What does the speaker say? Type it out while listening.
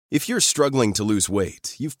If you're struggling to lose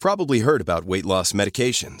weight, you've probably heard about weight loss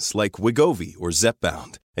medications like Wegovy or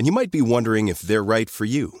Zepbound, and you might be wondering if they're right for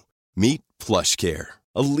you. Meet PlushCare,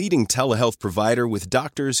 a leading telehealth provider with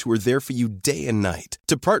doctors who are there for you day and night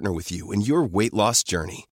to partner with you in your weight loss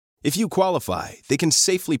journey. If you qualify, they can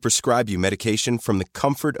safely prescribe you medication from the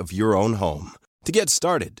comfort of your own home. To get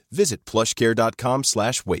started, visit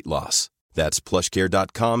plushcare.com/weightloss. That's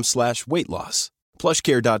plushcare.com/weightloss.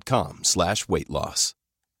 plushcare.com/weightloss.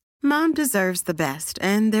 Mom deserves the best,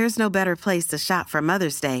 and there's no better place to shop for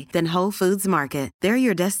Mother's Day than Whole Foods Market. They're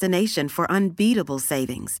your destination for unbeatable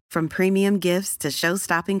savings, from premium gifts to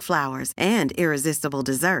show-stopping flowers and irresistible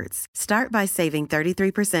desserts. Start by saving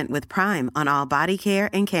 33% with Prime on all body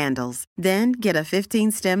care and candles. Then get a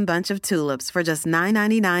 15-stem bunch of tulips for just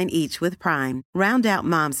 $9.99 each with Prime. Round out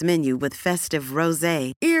Mom's menu with festive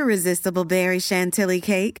rosé, irresistible berry chantilly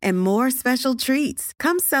cake, and more special treats.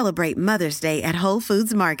 Come celebrate Mother's Day at Whole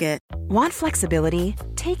Foods Market. Want flexibility?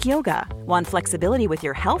 Take yoga. Want flexibility with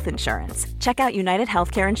your health insurance? Check out United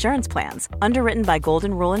Healthcare Insurance Plans. Underwritten by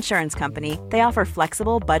Golden Rule Insurance Company, they offer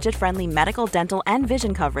flexible, budget-friendly medical, dental, and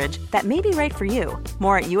vision coverage that may be right for you.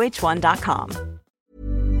 More at uh1.com.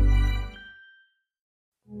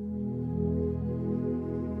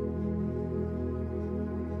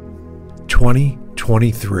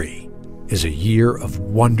 "2023 is a year of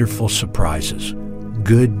wonderful surprises,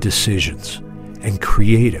 good decisions, and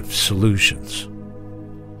creative solutions.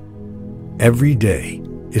 Every day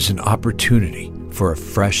is an opportunity for a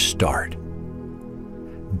fresh start.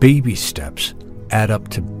 Baby steps add up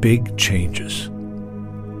to big changes.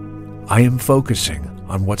 I am focusing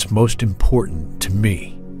on what's most important to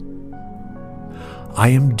me. I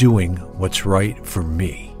am doing what's right for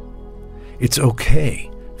me. It's okay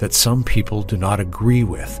that some people do not agree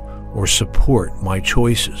with or support my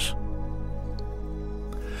choices.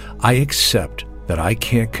 I accept that I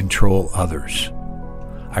can't control others.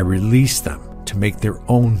 I release them to make their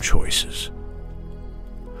own choices.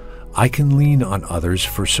 I can lean on others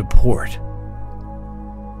for support.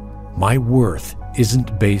 My worth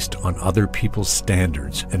isn't based on other people's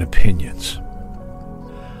standards and opinions.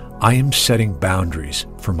 I am setting boundaries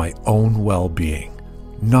for my own well-being,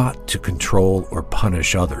 not to control or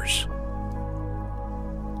punish others.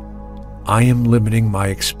 I am limiting my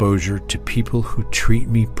exposure to people who treat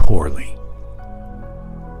me poorly.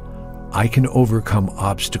 I can overcome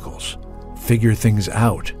obstacles, figure things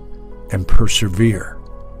out, and persevere.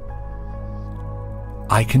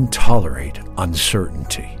 I can tolerate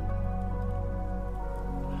uncertainty.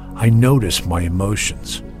 I notice my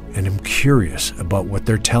emotions and am curious about what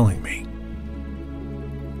they're telling me.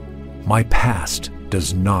 My past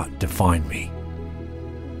does not define me.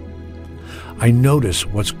 I notice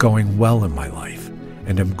what's going well in my life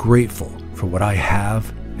and am grateful for what I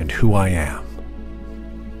have and who I am.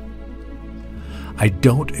 I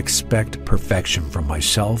don't expect perfection from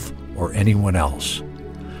myself or anyone else.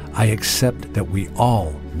 I accept that we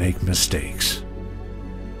all make mistakes.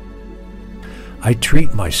 I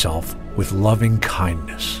treat myself with loving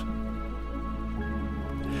kindness.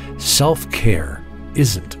 Self-care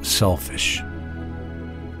isn't selfish.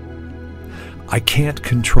 I can't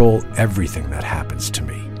control everything that happens to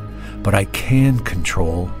me, but I can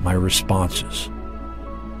control my responses.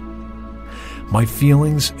 My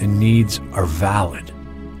feelings and needs are valid.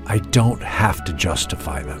 I don't have to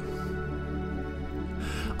justify them.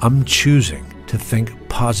 I'm choosing to think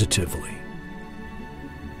positively.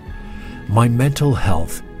 My mental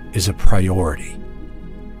health is a priority.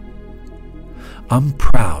 I'm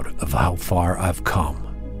proud of how far I've come.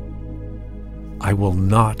 I will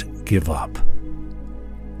not give up.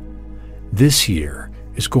 This year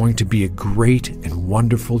is going to be a great and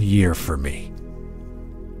wonderful year for me.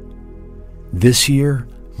 This year,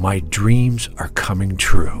 my dreams are coming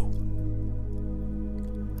true.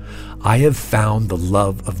 I have found the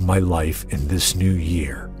love of my life in this new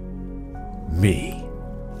year, me.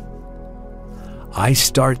 I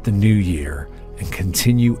start the new year and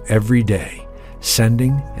continue every day,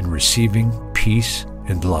 sending and receiving peace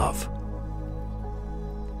and love.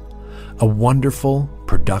 A wonderful,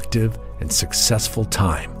 productive, and successful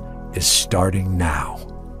time is starting now.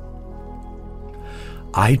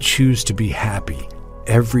 I choose to be happy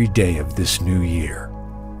every day of this new year.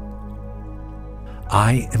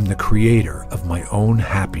 I am the creator of my own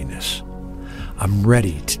happiness. I'm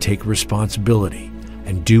ready to take responsibility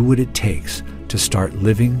and do what it takes to start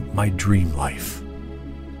living my dream life.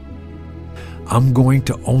 I'm going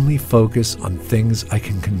to only focus on things I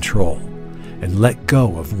can control and let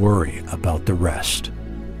go of worry about the rest.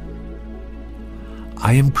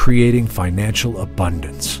 I am creating financial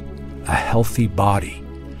abundance, a healthy body,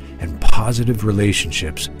 and positive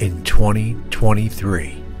relationships in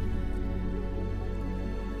 2023.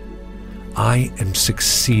 I am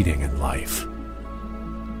succeeding in life.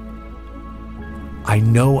 I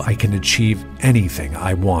know I can achieve anything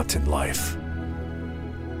I want in life.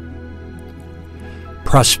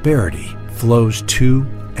 Prosperity flows to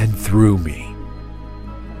and through me.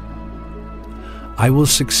 I will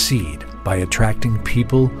succeed by attracting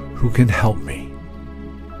people who can help me.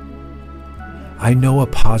 I know a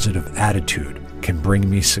positive attitude can bring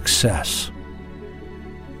me success.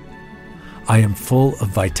 I am full of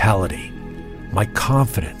vitality. My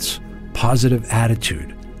confidence, positive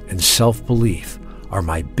attitude, and self-belief are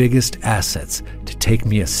my biggest assets to take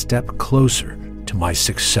me a step closer to my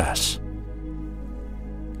success.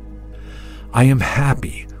 I am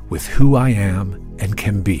happy with who I am and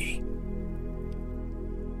can be.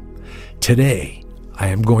 Today, I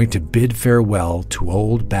am going to bid farewell to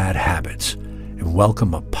old bad habits and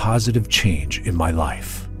welcome a positive change in my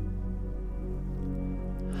life.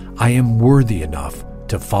 I am worthy enough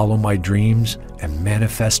to follow my dreams and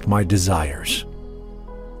manifest my desires.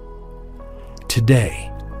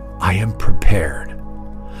 Today, I am prepared.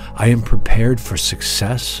 I am prepared for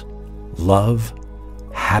success, love,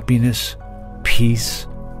 happiness, peace,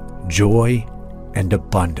 joy, and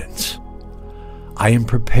abundance. I am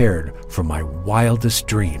prepared for my wildest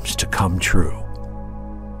dreams to come true.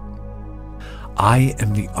 I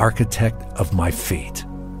am the architect of my fate.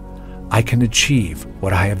 I can achieve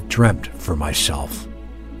what I have dreamt for myself.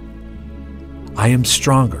 I am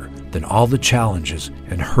stronger than all the challenges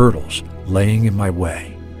and hurdles laying in my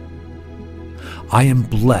way. I am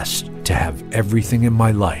blessed to have everything in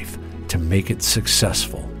my life to make it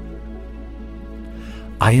successful.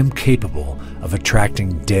 I am capable of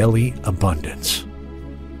attracting daily abundance.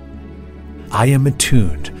 I am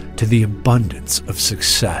attuned to the abundance of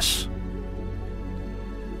success.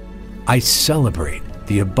 I celebrate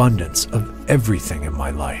the abundance of everything in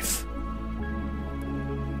my life.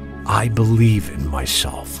 I believe in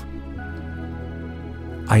myself.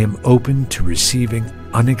 I am open to receiving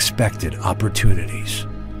unexpected opportunities.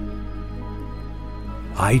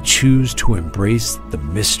 I choose to embrace the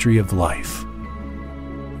mystery of life.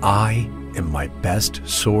 I am my best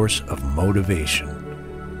source of motivation.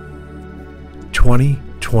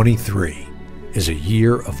 2023 is a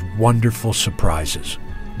year of wonderful surprises,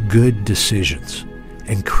 good decisions,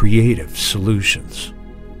 and creative solutions.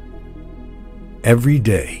 Every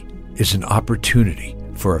day is an opportunity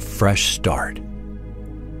for a fresh start.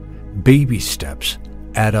 Baby steps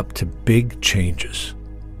add up to big changes.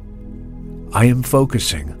 I am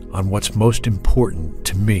focusing on what's most important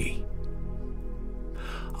to me.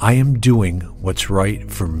 I am doing what's right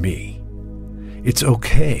for me. It's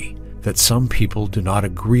okay that some people do not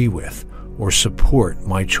agree with or support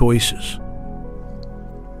my choices.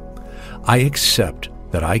 I accept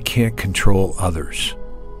that I can't control others.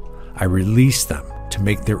 I release them to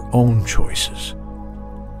make their own choices.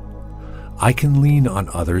 I can lean on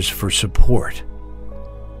others for support.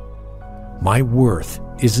 My worth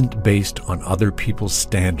isn't based on other people's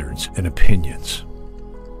standards and opinions.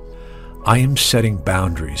 I am setting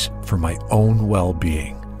boundaries for my own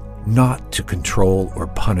well-being, not to control or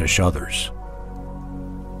punish others.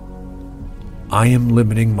 I am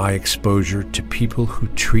limiting my exposure to people who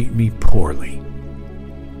treat me poorly.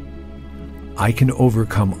 I can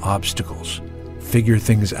overcome obstacles, figure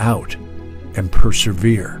things out, and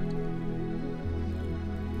persevere.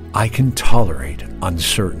 I can tolerate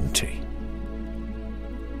uncertainty.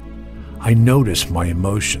 I notice my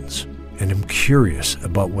emotions and am curious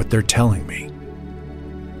about what they're telling me.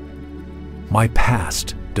 My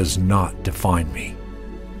past does not define me.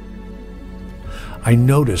 I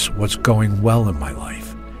notice what's going well in my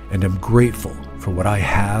life and am grateful for what I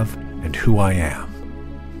have and who I am.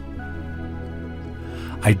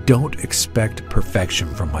 I don't expect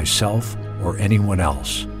perfection from myself or anyone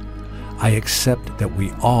else. I accept that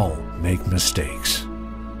we all make mistakes.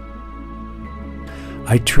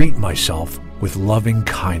 I treat myself with loving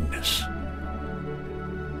kindness.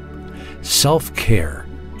 Self-care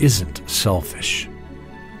isn't selfish.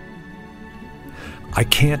 I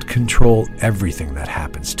can't control everything that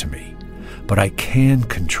happens to me, but I can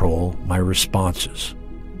control my responses.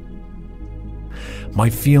 My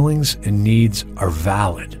feelings and needs are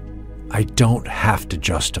valid. I don't have to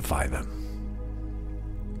justify them.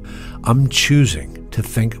 I'm choosing to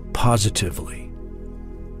think positively.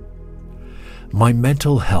 My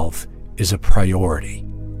mental health is a priority.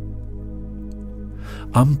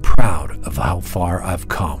 I'm proud of how far I've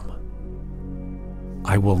come.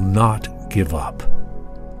 I will not give up.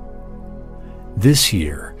 This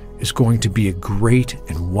year is going to be a great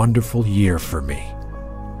and wonderful year for me.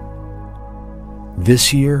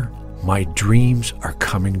 This year, my dreams are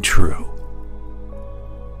coming true.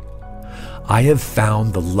 I have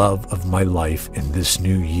found the love of my life in this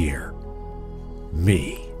new year.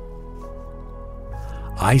 Me.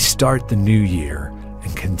 I start the new year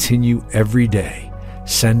and continue every day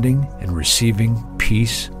sending and receiving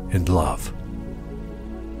peace and love.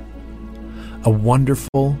 A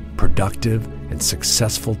wonderful, productive, and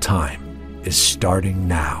successful time is starting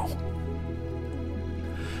now.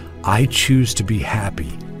 I choose to be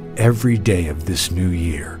happy every day of this new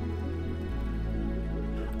year.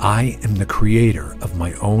 I am the creator of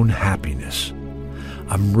my own happiness.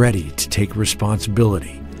 I'm ready to take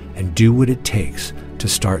responsibility and do what it takes to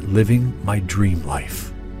start living my dream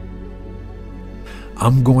life.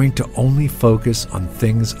 I'm going to only focus on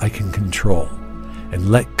things I can control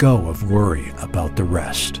and let go of worry about the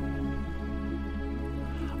rest.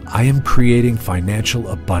 I am creating financial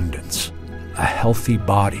abundance, a healthy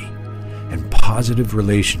body, and positive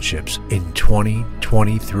relationships in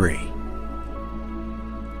 2023.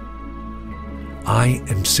 I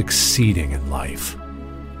am succeeding in life.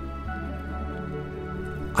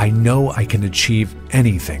 I know I can achieve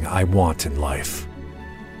anything I want in life.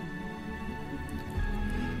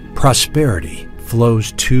 Prosperity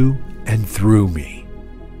flows to and through me.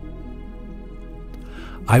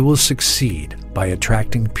 I will succeed by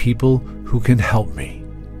attracting people who can help me.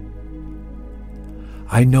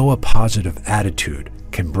 I know a positive attitude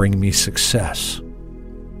can bring me success.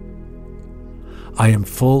 I am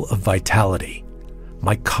full of vitality.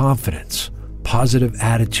 My confidence, positive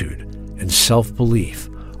attitude, and self-belief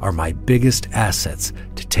are my biggest assets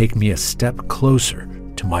to take me a step closer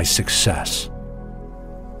to my success.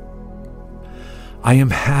 I am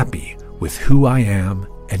happy with who I am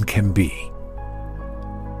and can be.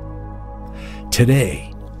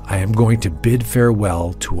 Today, I am going to bid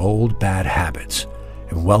farewell to old bad habits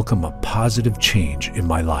and welcome a positive change in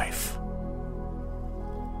my life.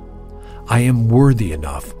 I am worthy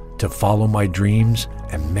enough to follow my dreams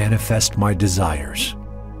and manifest my desires.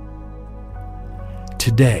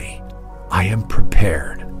 Today, I am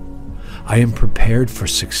prepared. I am prepared for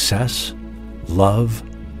success, love,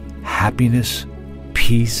 happiness,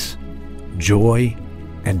 peace, joy,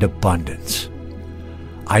 and abundance.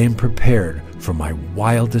 I am prepared for my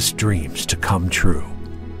wildest dreams to come true.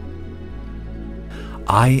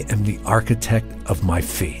 I am the architect of my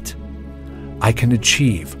fate. I can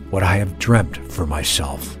achieve what I have dreamt for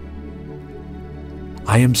myself.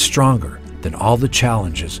 I am stronger than all the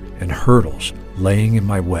challenges and hurdles laying in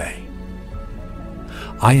my way.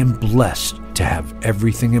 I am blessed to have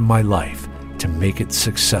everything in my life to make it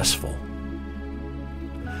successful.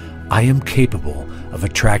 I am capable of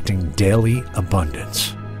attracting daily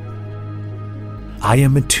abundance. I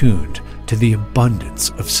am attuned to the abundance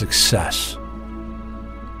of success.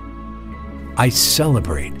 I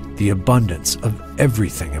celebrate the abundance of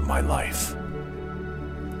everything in my life.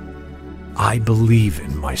 I believe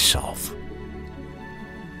in myself.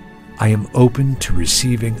 I am open to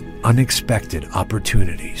receiving unexpected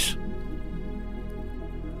opportunities.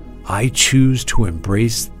 I choose to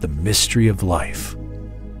embrace the mystery of life.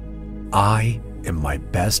 I am my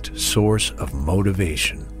best source of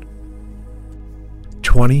motivation.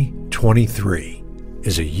 2023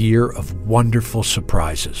 is a year of wonderful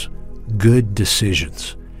surprises, good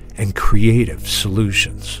decisions, and creative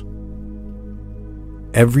solutions.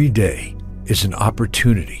 Every day is an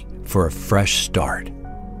opportunity for a fresh start.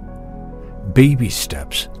 Baby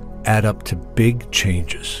steps add up to big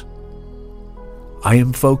changes. I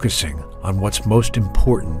am focusing on what's most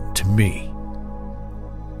important to me.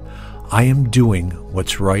 I am doing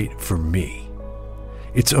what's right for me.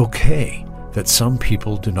 It's okay that some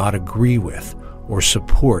people do not agree with or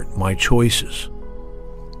support my choices.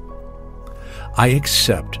 I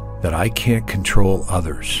accept that I can't control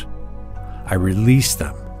others. I release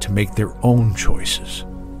them to make their own choices.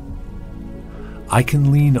 I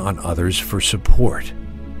can lean on others for support.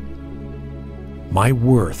 My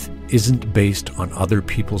worth isn't based on other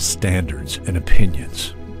people's standards and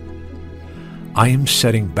opinions. I am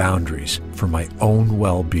setting boundaries for my own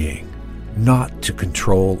well-being, not to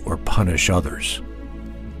control or punish others.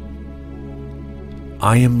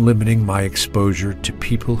 I am limiting my exposure to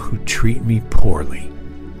people who treat me poorly.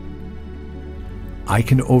 I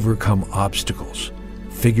can overcome obstacles,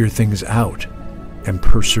 figure things out, and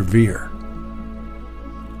persevere.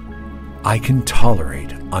 I can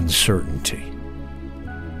tolerate uncertainty.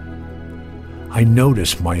 I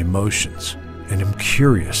notice my emotions and am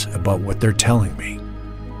curious about what they're telling me.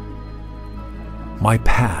 My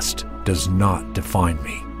past does not define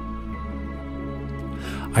me.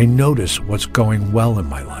 I notice what's going well in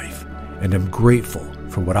my life and am grateful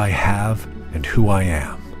for what I have and who I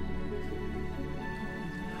am.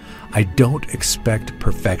 I don't expect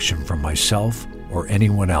perfection from myself or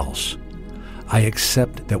anyone else. I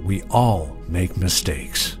accept that we all make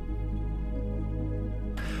mistakes.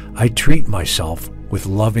 I treat myself with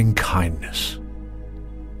loving kindness.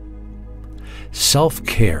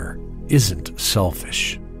 Self-care isn't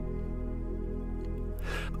selfish.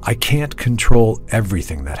 I can't control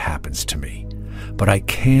everything that happens to me, but I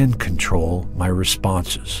can control my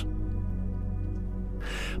responses.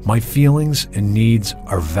 My feelings and needs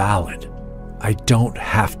are valid. I don't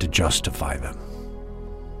have to justify them.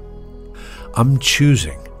 I'm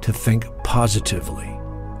choosing to think positively.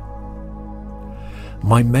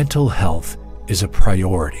 My mental health is a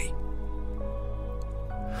priority.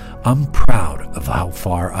 I'm proud of how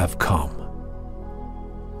far I've come.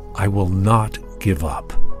 I will not give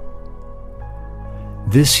up.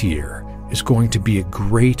 This year is going to be a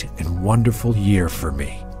great and wonderful year for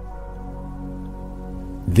me.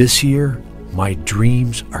 This year, my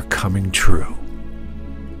dreams are coming true.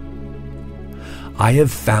 I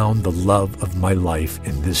have found the love of my life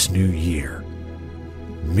in this new year,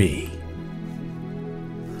 me.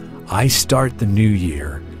 I start the new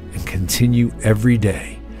year and continue every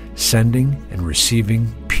day sending and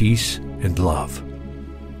receiving peace and love.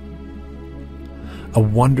 A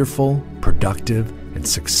wonderful, productive, and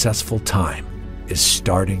successful time is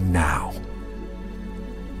starting now.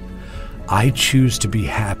 I choose to be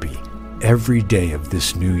happy every day of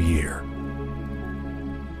this new year.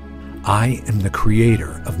 I am the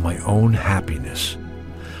creator of my own happiness.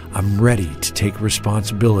 I'm ready to take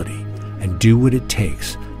responsibility and do what it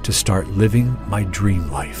takes to start living my dream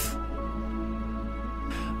life.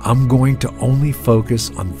 I'm going to only focus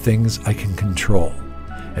on things I can control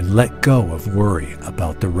and let go of worry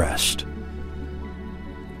about the rest.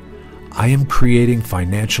 I am creating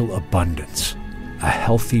financial abundance, a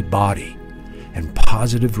healthy body, and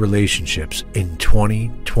positive relationships in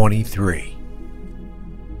 2023.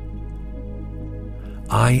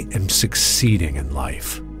 I am succeeding in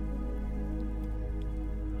life.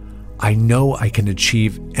 I know I can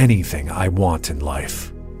achieve anything I want in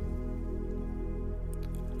life.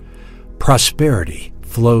 Prosperity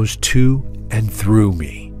flows to and through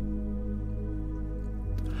me.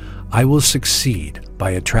 I will succeed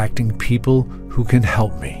by attracting people who can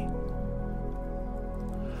help me.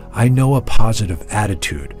 I know a positive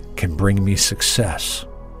attitude can bring me success.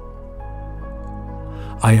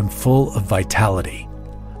 I am full of vitality.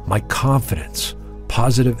 My confidence,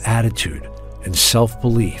 positive attitude, and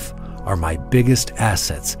self-belief are my biggest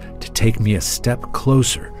assets to take me a step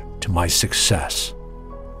closer to my success.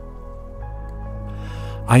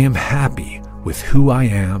 I am happy with who I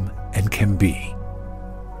am and can be.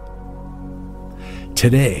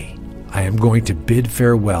 Today, I am going to bid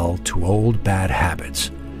farewell to old bad habits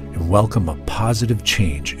and welcome a positive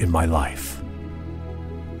change in my life.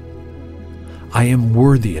 I am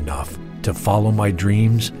worthy enough to follow my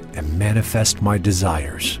dreams and manifest my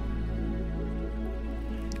desires.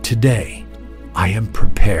 Today, I am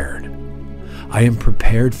prepared. I am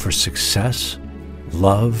prepared for success,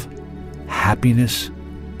 love, happiness,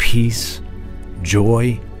 peace,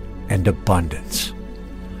 joy, and abundance.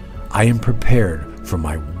 I am prepared for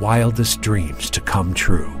my wildest dreams to come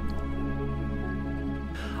true.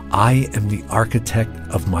 I am the architect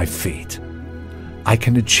of my fate. I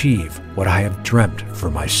can achieve what I have dreamt for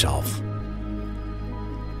myself.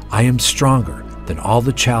 I am stronger than all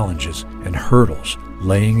the challenges and hurdles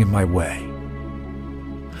laying in my way.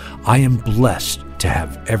 I am blessed to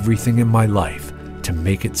have everything in my life to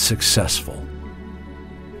make it successful.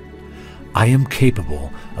 I am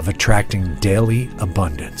capable of attracting daily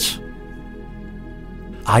abundance.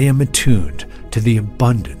 I am attuned to the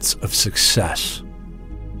abundance of success.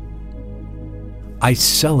 I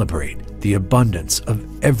celebrate the abundance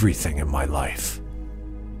of everything in my life.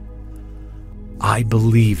 I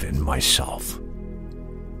believe in myself.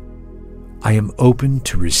 I am open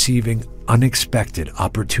to receiving unexpected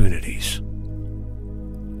opportunities.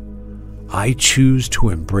 I choose to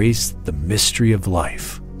embrace the mystery of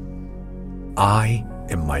life. I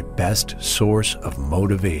am my best source of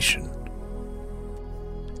motivation.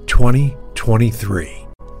 2023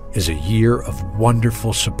 is a year of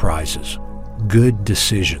wonderful surprises, good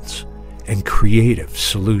decisions, and creative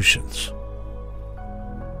solutions.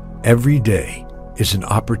 Every day is an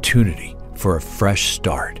opportunity for a fresh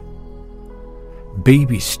start.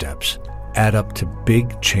 Baby steps add up to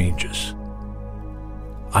big changes.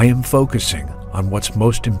 I am focusing on what's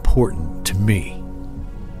most important to me.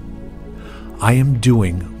 I am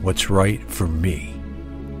doing what's right for me.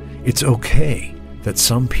 It's okay that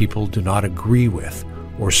some people do not agree with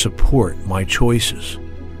or support my choices.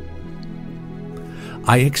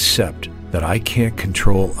 I accept that I can't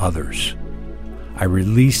control others. I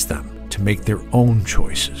release them to make their own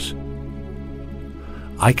choices.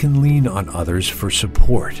 I can lean on others for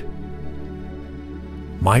support.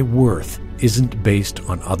 My worth isn't based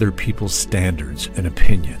on other people's standards and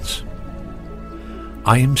opinions.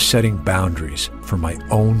 I am setting boundaries for my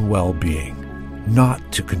own well-being,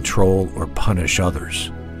 not to control or punish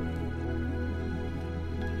others.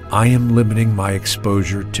 I am limiting my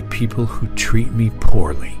exposure to people who treat me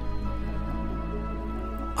poorly.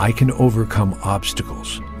 I can overcome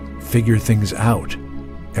obstacles, figure things out,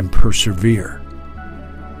 and persevere.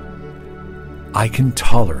 I can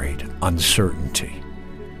tolerate uncertainty.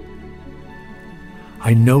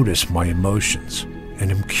 I notice my emotions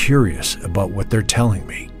and am curious about what they're telling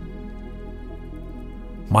me.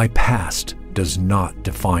 My past does not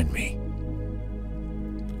define me.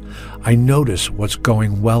 I notice what's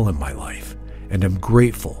going well in my life and am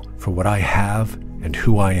grateful for what I have and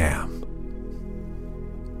who I am.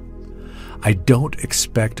 I don't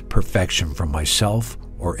expect perfection from myself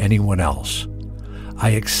or anyone else.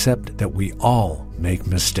 I accept that we all make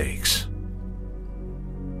mistakes.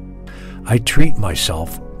 I treat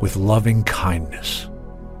myself with loving kindness.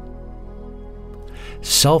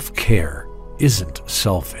 Self-care isn't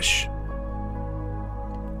selfish.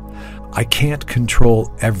 I can't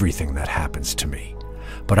control everything that happens to me,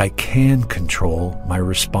 but I can control my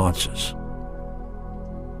responses.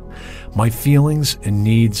 My feelings and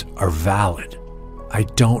needs are valid. I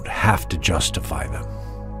don't have to justify them.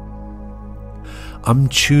 I'm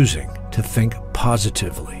choosing to think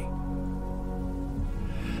positively.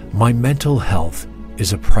 My mental health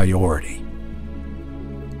is a priority.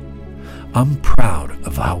 I'm proud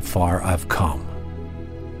of how far I've come.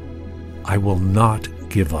 I will not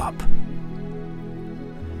give up.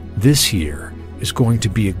 This year is going to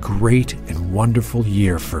be a great and wonderful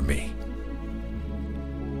year for me.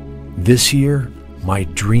 This year, my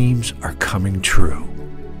dreams are coming true.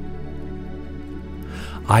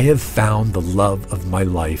 I have found the love of my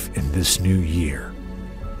life in this new year,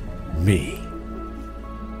 me.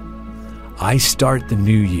 I start the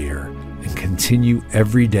new year and continue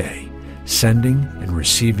every day sending and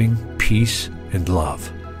receiving peace and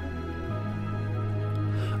love.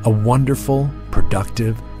 A wonderful,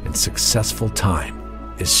 productive, and successful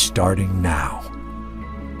time is starting now.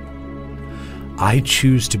 I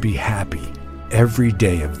choose to be happy every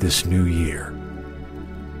day of this new year.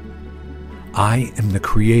 I am the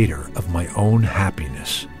creator of my own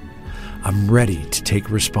happiness. I'm ready to take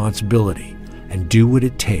responsibility and do what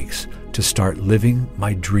it takes to start living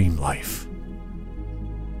my dream life.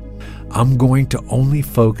 I'm going to only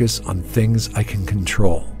focus on things I can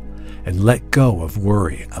control and let go of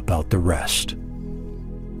worry about the rest.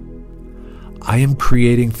 I am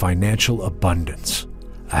creating financial abundance,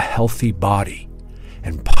 a healthy body,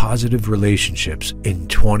 and positive relationships in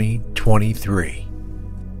 2023.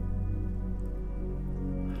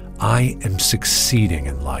 I am succeeding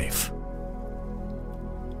in life.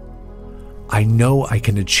 I know I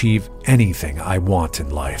can achieve anything I want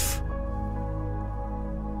in life.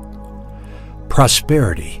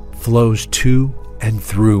 Prosperity flows to and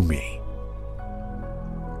through me.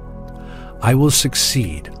 I will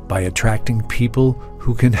succeed by attracting people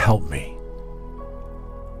who can help me.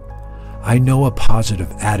 I know a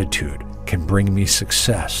positive attitude can bring me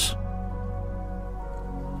success.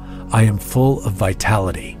 I am full of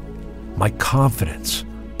vitality. My confidence,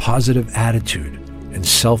 positive attitude, and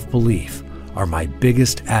self-belief are my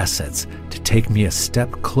biggest assets to take me a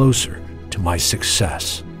step closer to my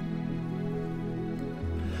success.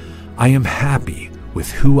 I am happy with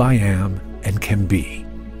who I am and can be.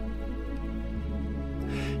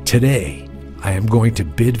 Today, I am going to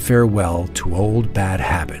bid farewell to old bad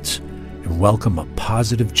habits and welcome a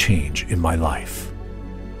positive change in my life.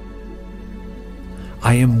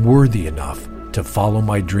 I am worthy enough to follow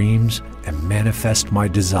my dreams and manifest my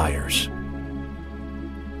desires.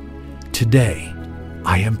 Today,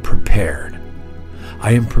 I am prepared.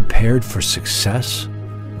 I am prepared for success,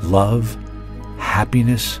 love,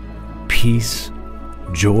 happiness, peace,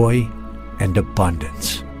 joy, and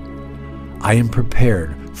abundance. I am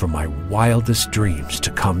prepared for my wildest dreams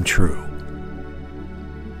to come true.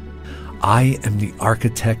 I am the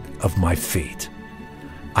architect of my fate.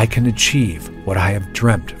 I can achieve what I have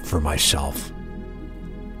dreamt for myself.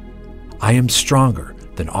 I am stronger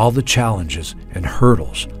than all the challenges and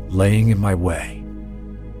hurdles laying in my way.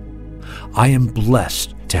 I am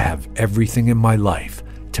blessed to have everything in my life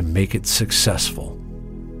to make it successful.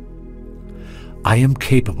 I am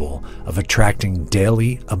capable of attracting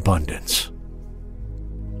daily abundance.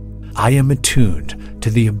 I am attuned to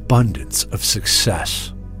the abundance of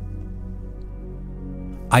success.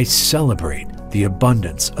 I celebrate the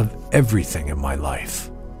abundance of everything in my life.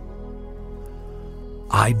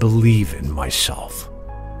 I believe in myself.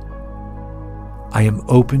 I am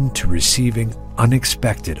open to receiving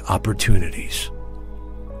unexpected opportunities.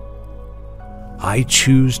 I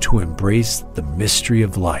choose to embrace the mystery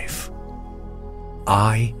of life.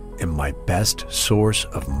 I am my best source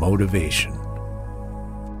of motivation.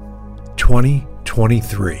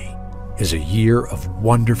 2023 is a year of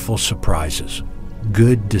wonderful surprises,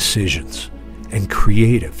 good decisions, and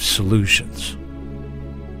creative solutions.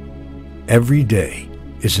 Every day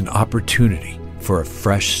is an opportunity for a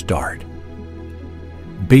fresh start.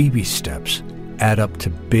 Baby steps add up to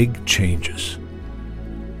big changes.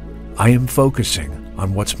 I am focusing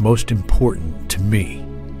on what's most important to me.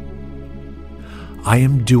 I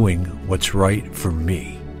am doing what's right for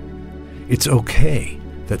me. It's okay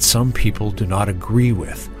that some people do not agree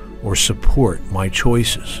with or support my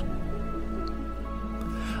choices.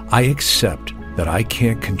 I accept that I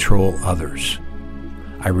can't control others.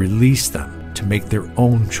 I release them to make their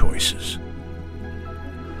own choices.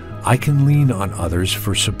 I can lean on others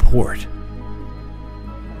for support.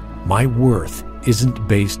 My worth isn't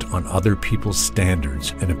based on other people's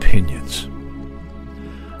standards and opinions.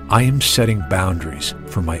 I am setting boundaries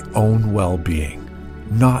for my own well-being,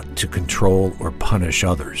 not to control or punish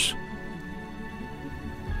others.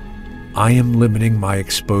 I am limiting my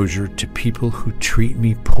exposure to people who treat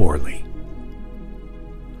me poorly.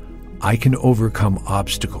 I can overcome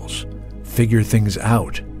obstacles, figure things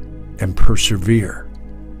out, and persevere.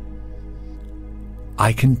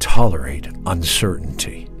 I can tolerate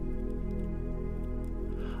uncertainty.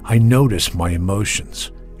 I notice my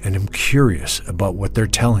emotions and am curious about what they're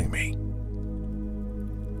telling me.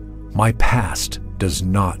 My past does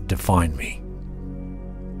not define me.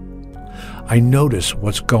 I notice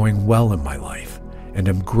what's going well in my life and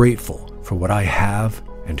am grateful for what I have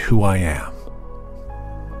and who I am.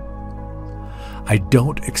 I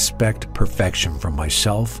don't expect perfection from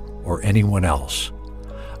myself or anyone else.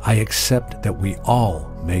 I accept that we all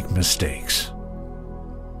make mistakes.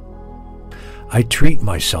 I treat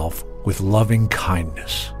myself with loving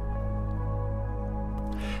kindness.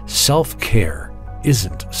 Self-care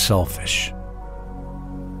isn't selfish.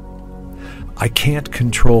 I can't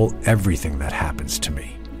control everything that happens to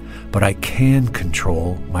me, but I can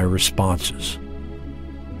control my responses.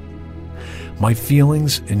 My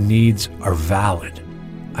feelings and needs are valid.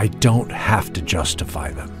 I don't have to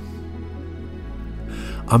justify them.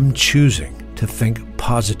 I'm choosing to think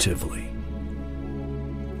positively.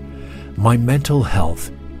 My mental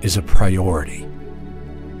health is a priority.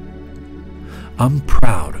 I'm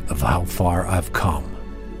proud of how far I've come.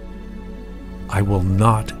 I will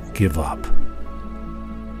not give up.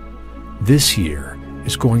 This year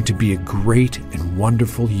is going to be a great and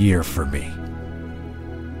wonderful year for me.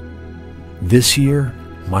 This year,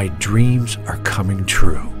 my dreams are coming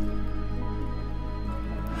true.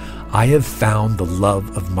 I have found the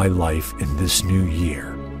love of my life in this new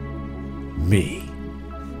year, me.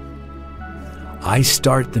 I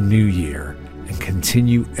start the new year and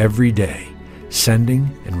continue every day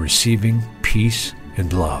sending and receiving peace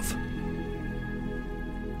and love.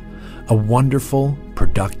 A wonderful,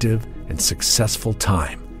 productive, and successful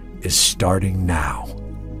time is starting now.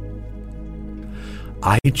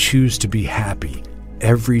 I choose to be happy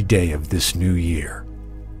every day of this new year.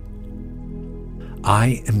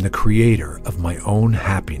 I am the creator of my own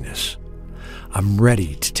happiness. I'm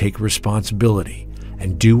ready to take responsibility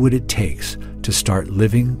and do what it takes to start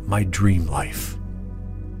living my dream life.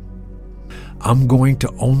 I'm going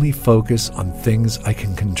to only focus on things I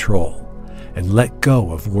can control and let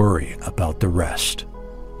go of worry about the rest.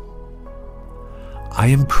 I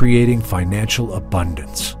am creating financial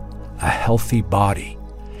abundance, a healthy body,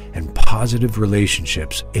 and positive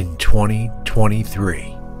relationships in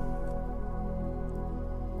 2023.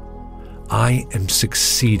 I am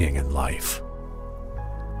succeeding in life.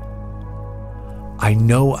 I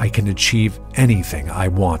know I can achieve anything I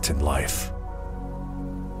want in life.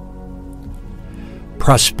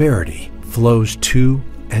 Prosperity flows to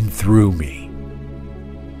and through me.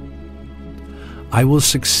 I will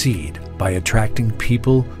succeed by attracting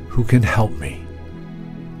people who can help me.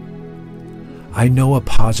 I know a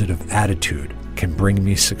positive attitude can bring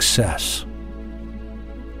me success.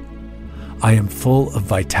 I am full of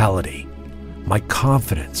vitality. My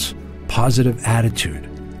confidence, positive attitude,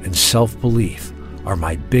 and self-belief are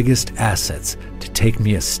my biggest assets to take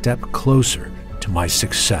me a step closer to my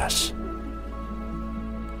success.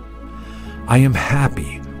 I am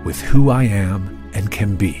happy with who I am and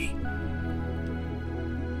can be.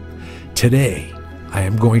 Today, I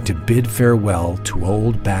am going to bid farewell to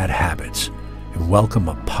old bad habits and and welcome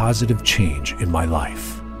a positive change in my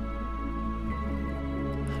life.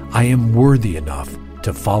 I am worthy enough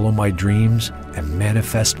to follow my dreams and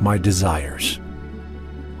manifest my desires.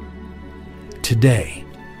 Today,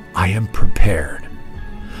 I am prepared.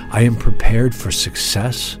 I am prepared for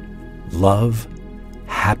success, love,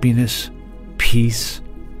 happiness, peace,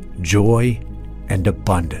 joy, and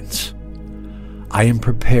abundance. I am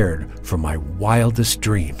prepared for my wildest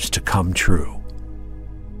dreams to come true.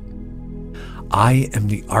 I am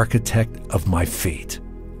the architect of my fate.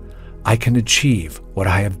 I can achieve what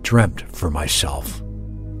I have dreamt for myself.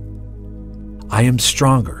 I am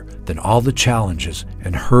stronger than all the challenges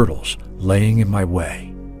and hurdles laying in my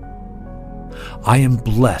way. I am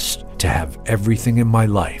blessed to have everything in my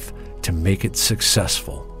life to make it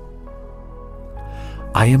successful.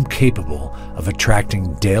 I am capable of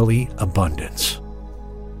attracting daily abundance.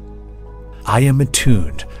 I am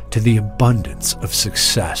attuned to the abundance of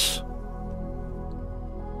success.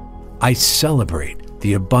 I celebrate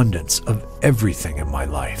the abundance of everything in my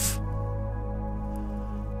life.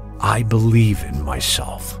 I believe in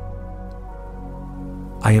myself.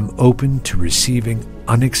 I am open to receiving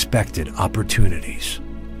unexpected opportunities.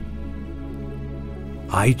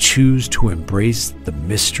 I choose to embrace the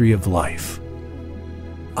mystery of life.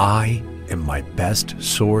 I am my best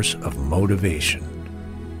source of motivation.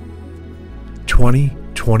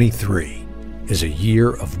 2023 is a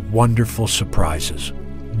year of wonderful surprises,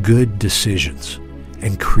 good decisions,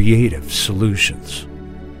 and creative solutions.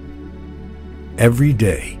 Every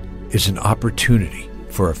day is an opportunity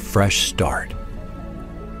for a fresh start.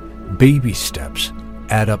 Baby steps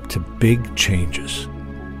add up to big changes.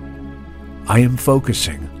 I am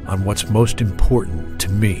focusing on what's most important to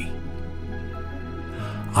me.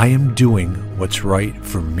 I am doing what's right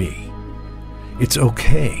for me. It's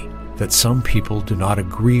okay that some people do not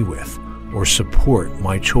agree with or support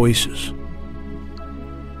my choices.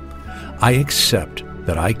 I accept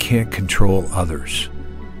that I can't control others.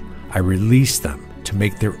 I release them to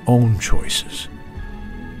make their own choices.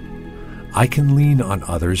 I can lean on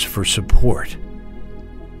others for support.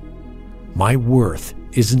 My worth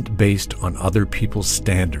isn't based on other people's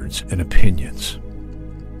standards and opinions.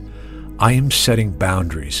 I am setting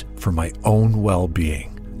boundaries for my own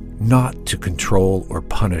well-being, not to control or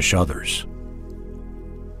punish others.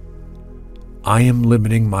 I am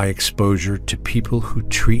limiting my exposure to people who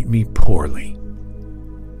treat me poorly.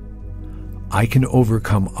 I can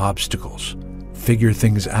overcome obstacles, figure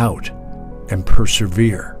things out, and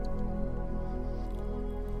persevere.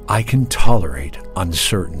 I can tolerate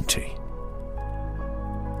uncertainty.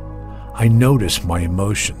 I notice my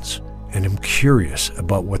emotions and am curious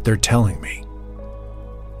about what they're telling me.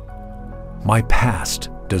 My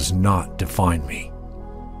past does not define me.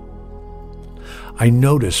 I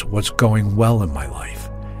notice what's going well in my life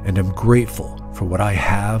and am grateful for what I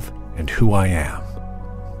have and who I am.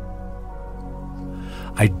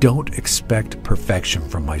 I don't expect perfection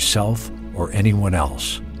from myself or anyone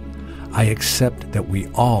else. I accept that we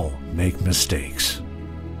all make mistakes.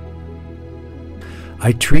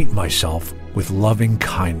 I treat myself with loving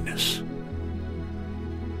kindness.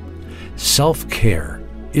 Self-care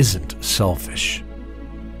isn't selfish.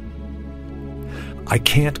 I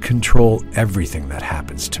can't control everything that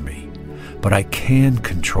happens to me, but I can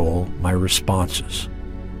control my responses.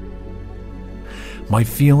 My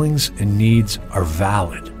feelings and needs are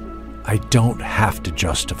valid. I don't have to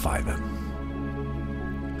justify them.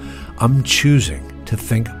 I'm choosing to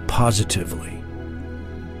think positively.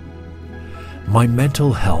 My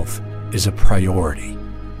mental health is a priority.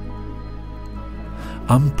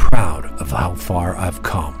 I'm proud of how far I've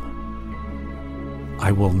come.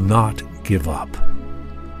 I will not give up.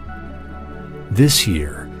 This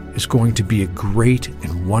year is going to be a great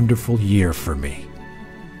and wonderful year for me.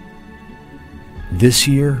 This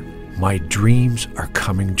year, my dreams are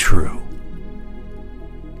coming true.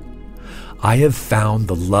 I have found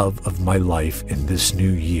the love of my life in this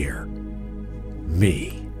new year,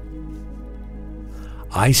 me.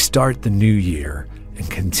 I start the new year and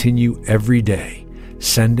continue every day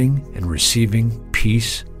sending and receiving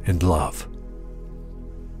peace and love.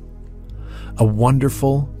 A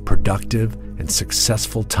wonderful, productive, and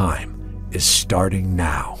successful time is starting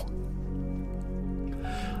now.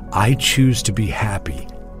 I choose to be happy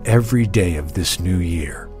every day of this new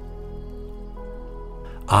year.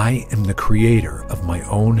 I am the creator of my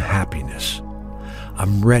own happiness.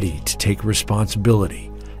 I'm ready to take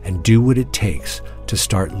responsibility and do what it takes to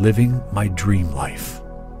start living my dream life.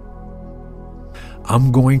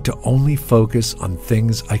 I'm going to only focus on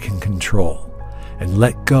things I can control and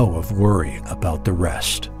let go of worry about the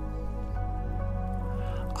rest.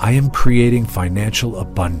 I am creating financial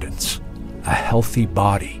abundance. a healthy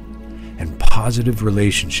body, and positive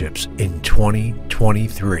relationships in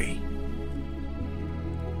 2023.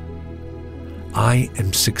 I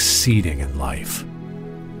am succeeding in life.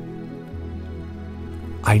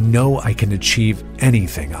 I know I can achieve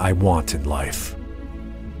anything I want in life.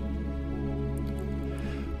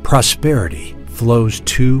 Prosperity flows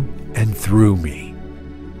to and through me.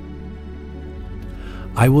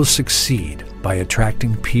 I will succeed by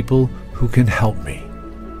attracting people who can help me.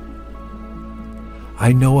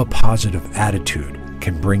 I know a positive attitude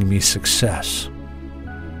can bring me success.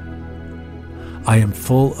 I am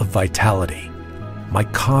full of vitality. My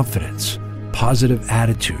confidence, positive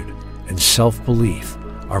attitude, and self-belief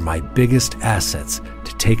are my biggest assets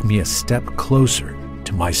to take me a step closer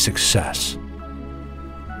to my success.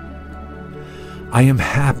 I am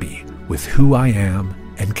happy with who I am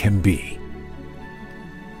and can be.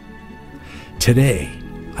 Today,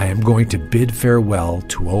 I am going to bid farewell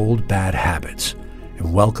to old bad habits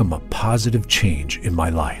and welcome a positive change in my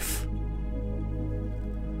life.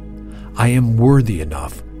 I am worthy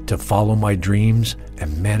enough to follow my dreams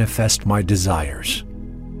and manifest my desires.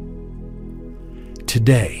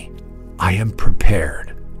 Today, I am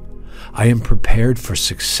prepared. I am prepared for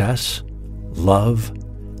success, love,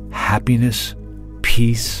 happiness,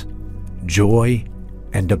 peace, joy,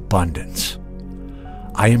 and abundance.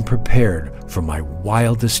 I am prepared for my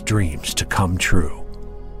wildest dreams to come true.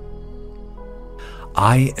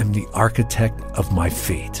 I am the architect of my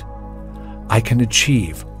fate. I can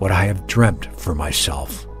achieve what I have dreamt for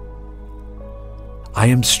myself. I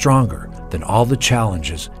am stronger than all the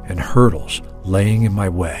challenges and hurdles laying in my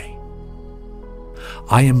way.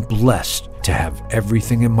 I am blessed to have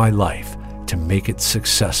everything in my life to make it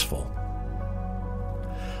successful.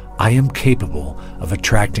 I am capable of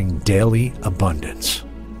attracting daily abundance.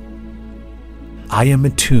 I am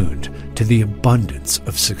attuned to the abundance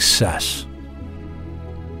of success.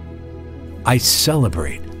 I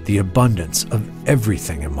celebrate the abundance of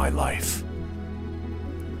everything in my life.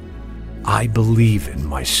 I believe in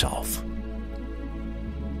myself.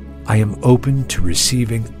 I am open to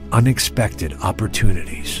receiving unexpected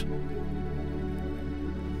opportunities.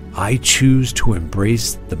 I choose to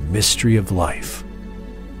embrace the mystery of life.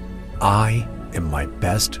 I am my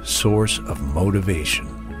best source of motivation.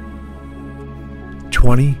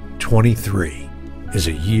 2023 is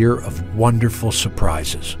a year of wonderful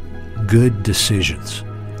surprises, good decisions,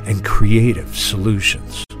 and creative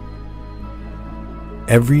solutions.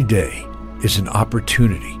 Every day is an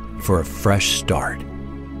opportunity for a fresh start.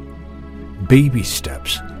 Baby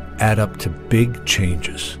steps add up to big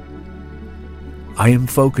changes. I am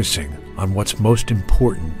focusing on what's most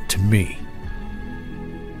important to me.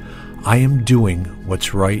 I am doing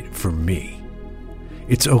what's right for me.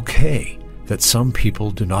 It's okay that some people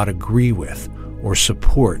do not agree with or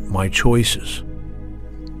support my choices.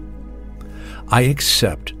 I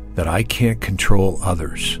accept that I can't control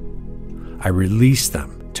others. I release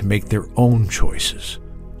them to make their own choices.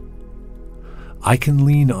 I can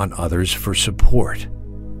lean on others for support.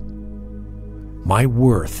 My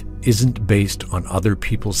worth isn't based on other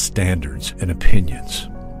people's standards and opinions.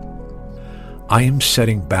 I am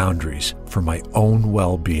setting boundaries for my own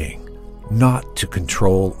well-being, not to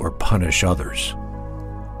control or punish others.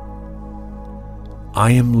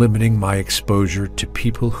 I am limiting my exposure to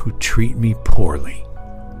people who treat me poorly.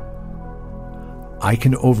 I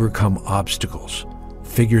can overcome obstacles,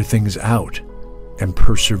 figure things out, and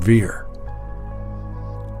persevere.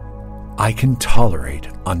 I can tolerate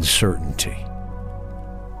uncertainty.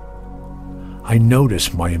 I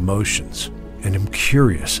notice my emotions and am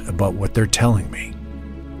curious about what they're telling me.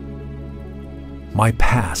 My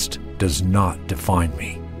past does not define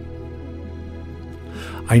me.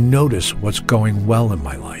 I notice what's going well in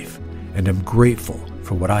my life and am grateful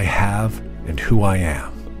for what I have and who I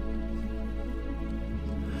am.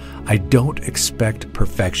 I don't expect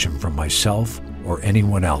perfection from myself or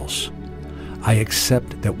anyone else. I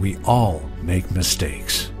accept that we all make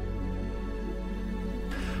mistakes.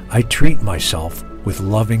 I treat myself with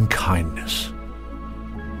loving kindness.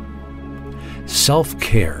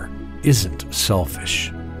 Self-care isn't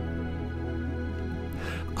selfish.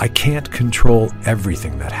 I can't control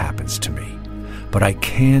everything that happens to me, but I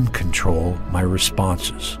can control my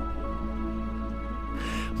responses.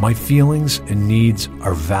 My feelings and needs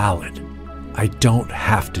are valid. I don't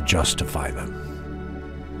have to justify them.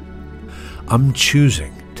 I'm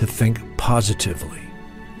choosing to think positively.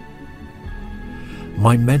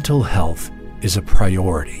 My mental health is a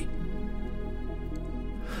priority.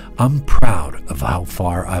 I'm proud of how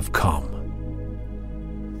far I've come.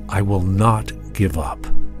 I will not give up.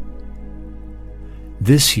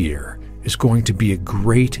 This year is going to be a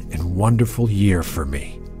great and wonderful year for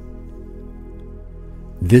me.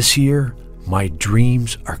 This year, my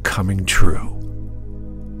dreams are coming true.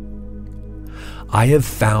 I have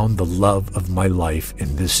found the love of my life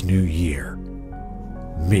in this new year,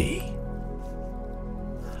 me.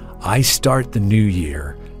 I start the new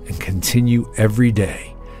year and continue every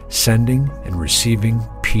day sending and receiving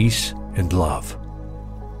peace and love.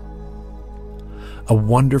 A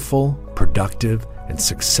wonderful, productive, and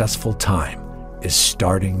successful time is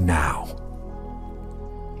starting now.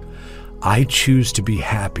 I choose to be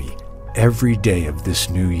happy every day of this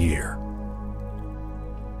new year.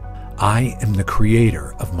 I am the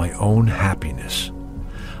creator of my own happiness.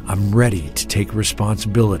 I'm ready to take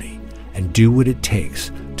responsibility and do what it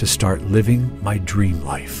takes to start living my dream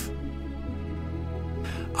life.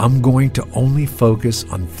 I'm going to only focus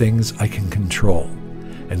on things I can control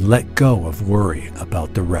and let go of worry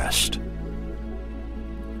about the rest.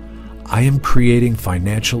 I am creating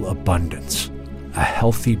financial abundance, a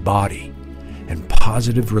healthy body, and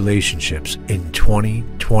positive relationships in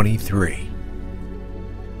 2023.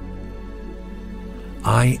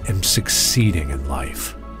 I am succeeding in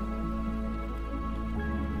life.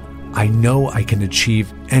 I know I can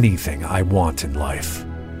achieve anything I want in life.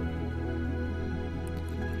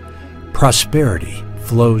 Prosperity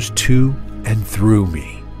flows to and through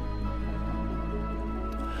me.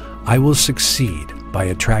 I will succeed by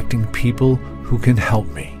attracting people who can help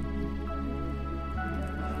me.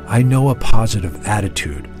 I know a positive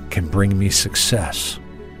attitude can bring me success.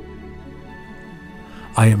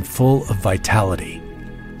 I am full of vitality.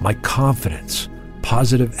 My confidence,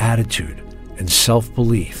 positive attitude, and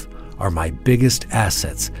self-belief are my biggest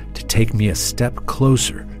assets to take me a step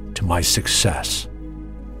closer to my success.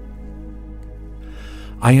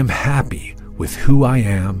 I am happy with who I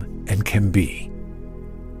am and can be.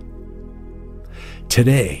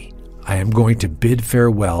 Today, I am going to bid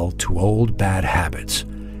farewell to old bad habits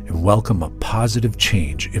and welcome a positive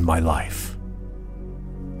change in my life.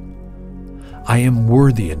 I am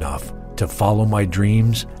worthy enough to follow my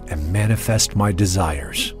dreams and manifest my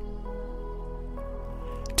desires.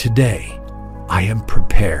 Today, I am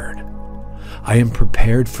prepared. I am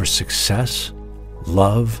prepared for success,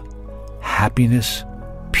 love, happiness,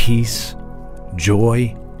 peace,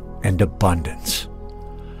 joy, and abundance.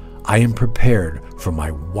 I am prepared for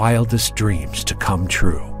my wildest dreams to come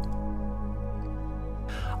true.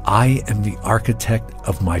 I am the architect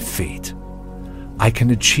of my fate. I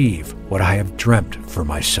can achieve what I have dreamt for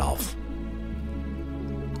myself.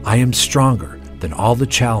 I am stronger than all the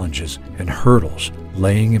challenges and hurdles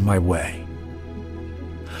laying in my way.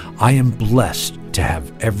 I am blessed to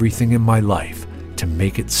have everything in my life to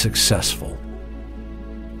make it successful.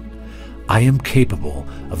 I am capable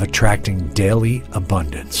of attracting daily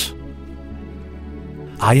abundance.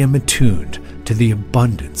 I am attuned to the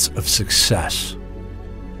abundance of success.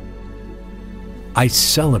 I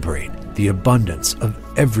celebrate the abundance of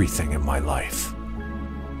everything in my life.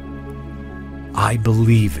 I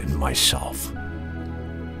believe in myself.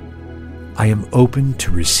 I am open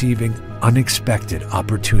to receiving unexpected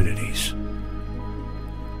opportunities.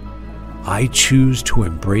 I choose to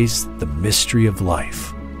embrace the mystery of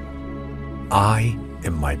life. I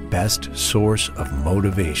am my best source of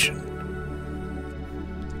motivation.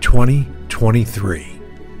 2023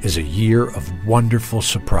 is a year of wonderful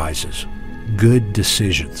surprises, good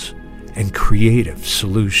decisions, and creative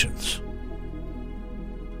solutions.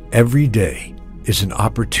 Every day is an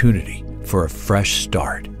opportunity for a fresh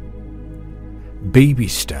start. Baby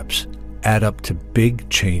steps add up to big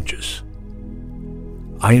changes.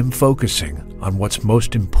 I am focusing on what's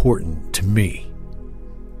most important to me.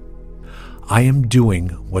 I am doing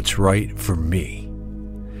what's right for me.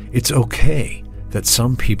 It's okay that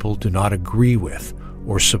some people do not agree with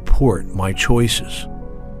or support my choices.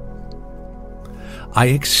 I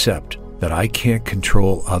accept that I can't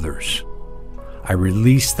control others. I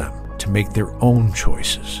release them to make their own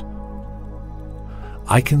choices.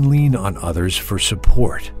 I can lean on others for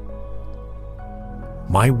support.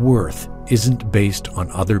 My worth isn't based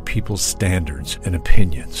on other people's standards and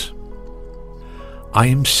opinions. I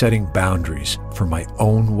am setting boundaries for my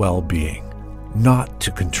own well-being, not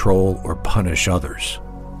to control or punish others.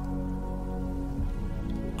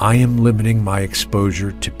 I am limiting my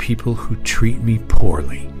exposure to people who treat me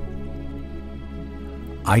poorly.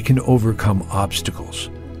 I can overcome obstacles,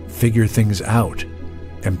 figure things out,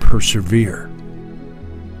 and persevere.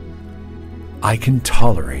 I can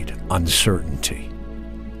tolerate uncertainty.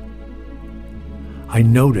 I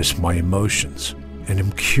notice my emotions and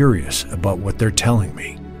am curious about what they're telling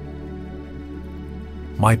me.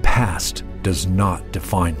 My past does not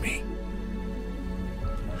define me.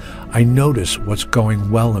 I notice what's going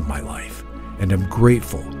well in my life and am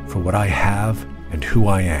grateful for what I have and who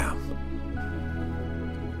I am.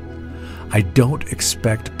 I don't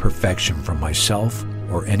expect perfection from myself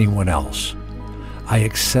or anyone else. I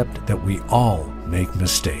accept that we all make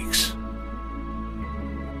mistakes.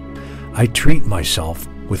 I treat myself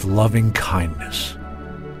with loving kindness.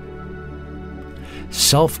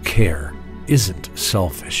 Self-care isn't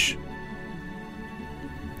selfish.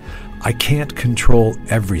 I can't control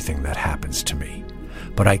everything that happens to me,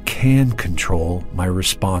 but I can control my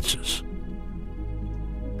responses.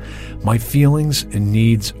 My feelings and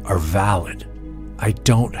needs are valid. I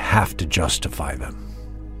don't have to justify them.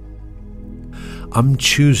 I'm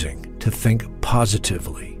choosing to think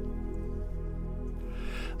positively.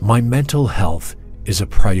 My mental health is a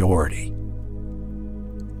priority.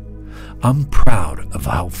 I'm proud of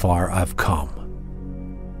how far I've come.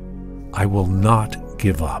 I will not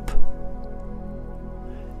give up.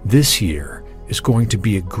 This year is going to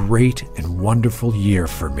be a great and wonderful year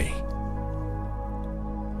for me.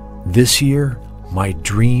 This year, my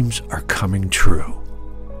dreams are coming true.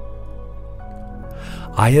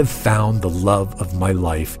 I have found the love of my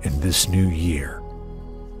life in this new year,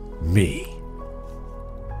 me.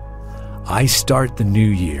 I start the new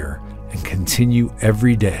year and continue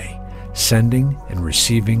every day sending and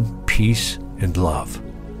receiving peace and love.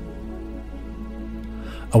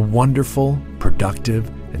 A wonderful, productive,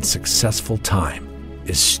 and successful time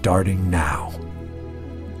is starting now.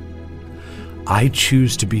 I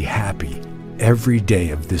choose to be happy every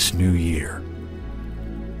day of this new year.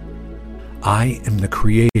 I am the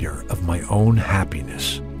creator of my own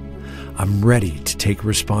happiness. I'm ready to take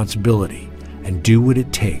responsibility and do what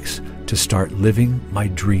it takes to start living my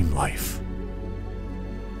dream life.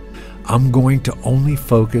 I'm going to only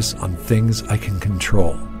focus on things I can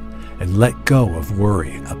control and let go of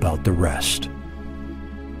worry about the rest.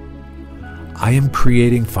 I am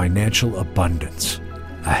creating financial abundance,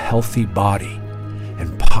 a healthy body,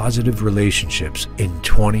 and positive relationships in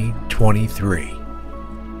 2023.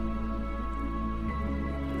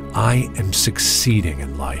 I am succeeding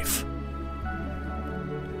in life.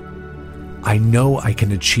 I know I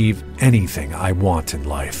can achieve anything I want in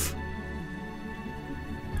life.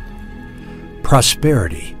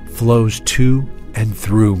 Prosperity flows to and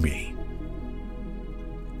through me.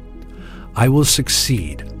 I will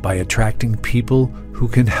succeed by attracting people who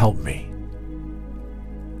can help me.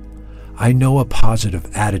 I know a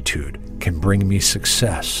positive attitude can bring me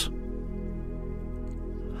success.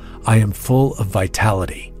 I am full of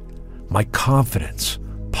vitality. My confidence,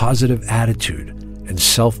 positive attitude, and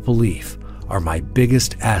self-belief are my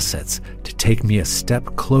biggest assets to take me a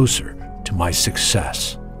step closer to my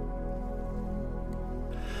success.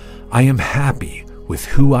 I am happy with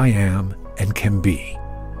who I am and can be.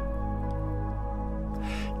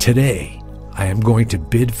 Today, I am going to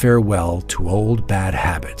bid farewell to old bad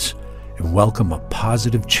habits and welcome a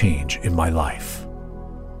positive change in my life.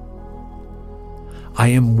 I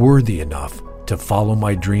am worthy enough to follow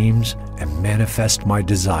my dreams and manifest my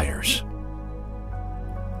desires.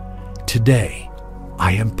 Today,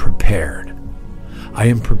 I am prepared. I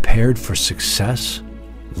am prepared for success,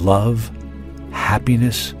 love,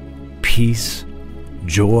 happiness, peace,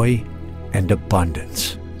 joy, and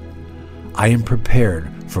abundance. I am prepared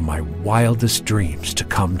for my wildest dreams to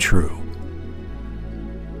come true.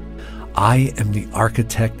 I am the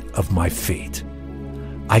architect of my fate.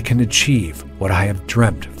 I can achieve what I have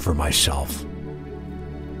dreamt for myself.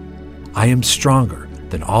 I am stronger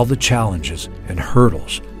than all the challenges and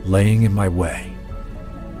hurdles laying in my way.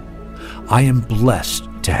 I am blessed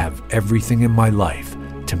to have everything in my life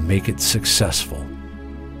to make it successful.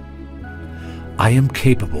 I am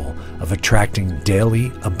capable of attracting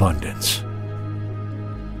daily abundance.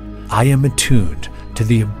 I am attuned to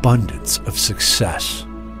the abundance of success.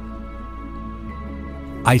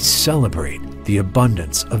 I celebrate the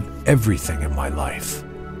abundance of everything in my life.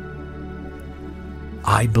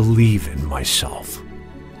 I believe in myself.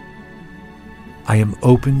 I am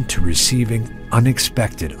open to receiving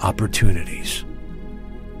unexpected opportunities.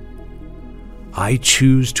 I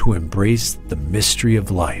choose to embrace the mystery of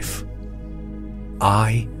life.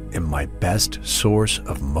 I am my best source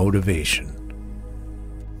of motivation.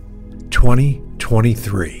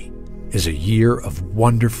 2023 is a year of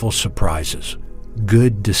wonderful surprises,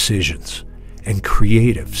 good decisions, and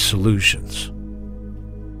creative solutions.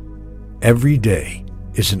 Every day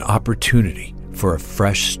is an opportunity for a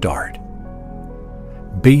fresh start.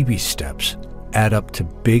 Baby steps add up to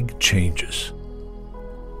big changes.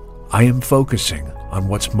 I am focusing on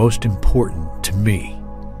what's most important to me.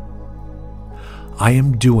 I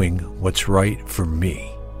am doing what's right for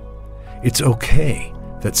me. It's okay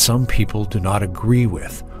that some people do not agree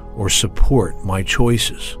with or support my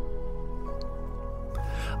choices.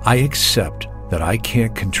 I accept that I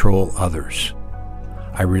can't control others.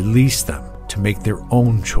 I release them to make their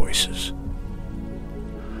own choices.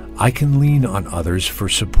 I can lean on others for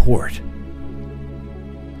support.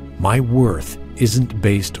 My worth isn't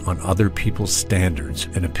based on other people's standards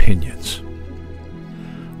and opinions.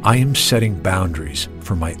 I am setting boundaries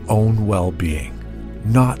for my own well-being,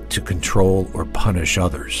 not to control or punish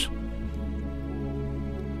others.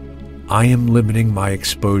 I am limiting my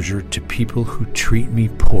exposure to people who treat me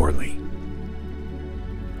poorly.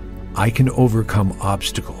 I can overcome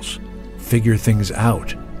obstacles, figure things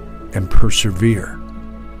out, and persevere.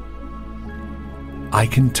 I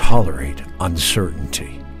can tolerate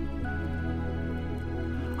uncertainty.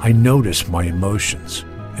 I notice my emotions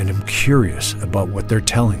and am curious about what they're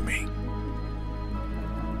telling me.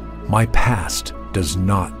 My past does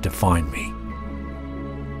not define me.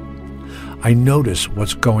 I notice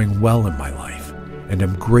what's going well in my life and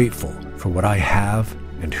am grateful for what I have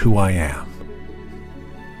and who I am.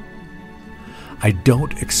 I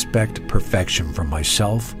don't expect perfection from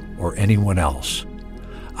myself or anyone else.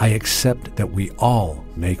 I accept that we all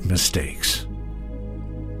make mistakes.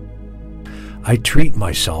 I treat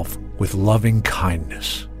myself with loving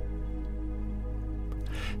kindness.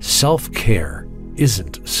 Self-care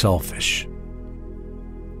isn't selfish.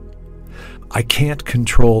 I can't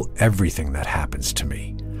control everything that happens to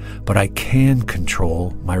me, but I can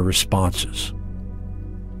control my responses.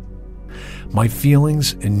 My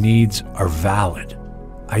feelings and needs are valid.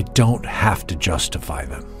 I don't have to justify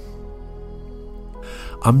them.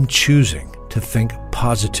 I'm choosing to think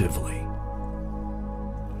positively.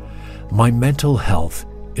 My mental health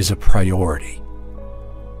is a priority.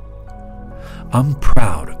 I'm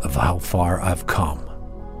proud of how far I've come.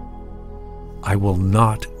 I will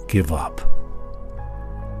not give up.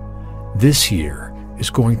 This year is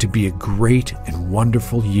going to be a great and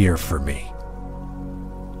wonderful year for me.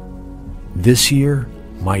 This year,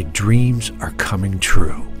 my dreams are coming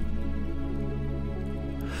true.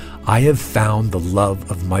 I have found the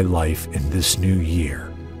love of my life in this new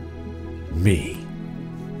year, me.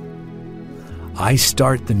 I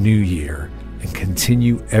start the new year and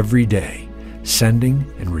continue every day, sending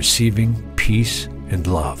and receiving peace and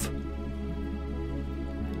love.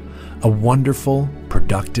 A wonderful,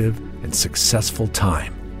 productive, and successful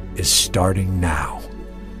time is starting now.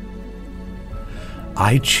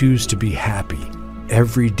 I choose to be happy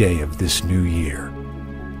every day of this new year.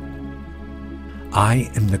 I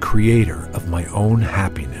am the creator of my own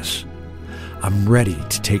happiness. I'm ready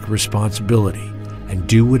to take responsibility and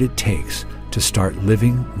do what it takes to start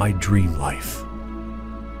living my dream life.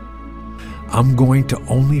 I'm going to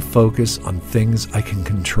only focus on things I can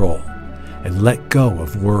control and let go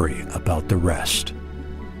of worry about the rest.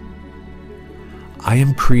 I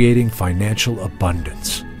am creating financial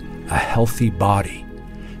abundance, a healthy body,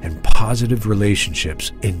 and positive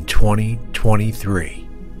relationships in 2023.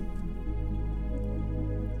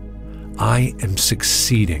 I am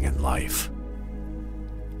succeeding in life.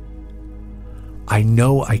 I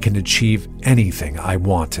know I can achieve anything I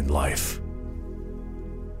want in life.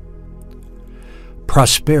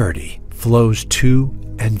 Prosperity flows to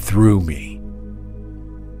and through me.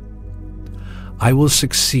 I will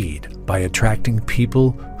succeed by attracting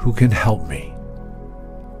people who can help me.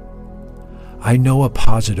 I know a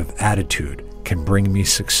positive attitude can bring me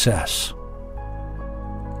success.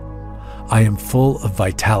 I am full of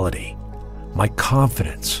vitality. My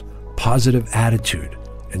confidence, positive attitude,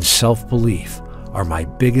 and self-belief are my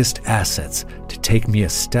biggest assets to take me a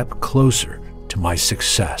step closer to my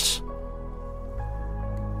success.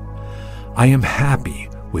 I am happy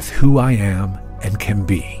with who I am and can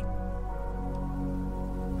be.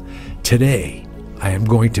 Today, I am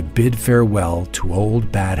going to bid farewell to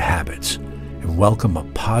old bad habits and welcome a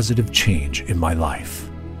positive change in my life.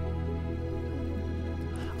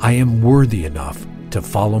 I am worthy enough to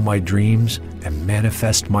follow my dreams and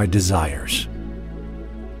manifest my desires.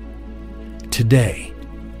 Today,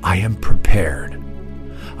 I am prepared.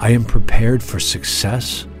 I am prepared for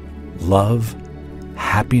success, love,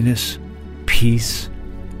 happiness, peace,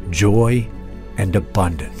 joy, and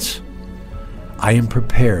abundance. I am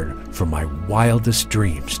prepared for my wildest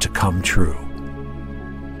dreams to come true.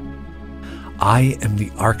 I am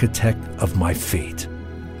the architect of my fate.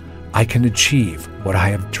 I can achieve what I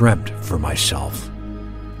have dreamt for myself.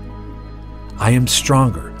 I am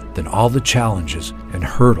stronger than all the challenges and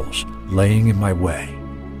hurdles laying in my way.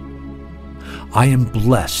 I am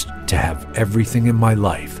blessed to have everything in my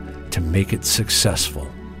life to make it successful.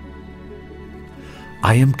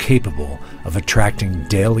 I am capable of attracting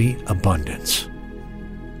daily abundance.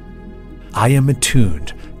 I am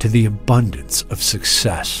attuned to the abundance of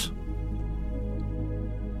success.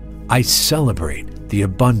 I celebrate the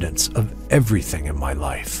abundance of everything in my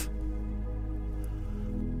life.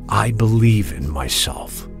 I believe in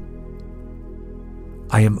myself.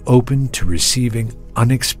 I am open to receiving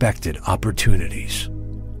unexpected opportunities.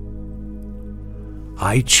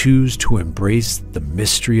 I choose to embrace the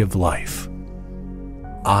mystery of life.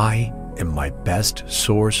 I am my best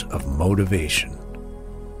source of motivation.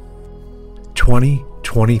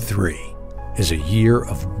 2023 is a year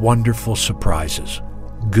of wonderful surprises,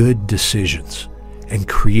 good decisions, and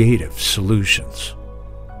creative solutions.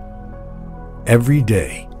 Every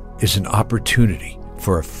day is an opportunity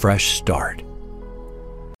for a fresh start.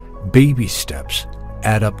 Baby steps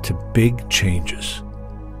add up to big changes.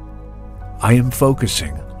 I am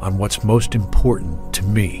focusing on what's most important to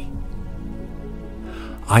me.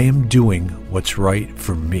 I am doing what's right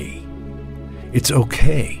for me. It's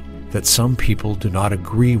okay that some people do not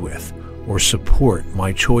agree with or support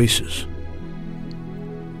my choices.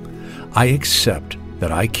 I accept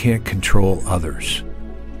that I can't control others.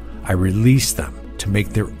 I release them to make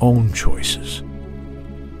their own choices.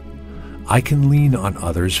 I can lean on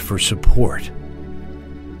others for support.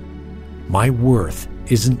 My worth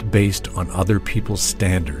isn't based on other people's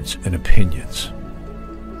standards and opinions.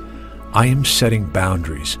 I am setting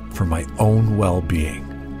boundaries for my own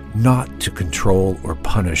well-being, not to control or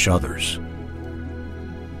punish others.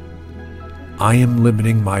 I am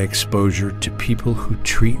limiting my exposure to people who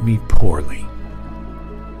treat me poorly.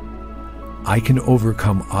 I can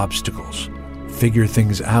overcome obstacles, figure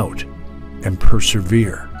things out, and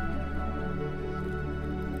persevere.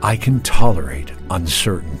 I can tolerate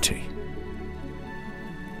uncertainty.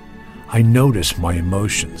 I notice my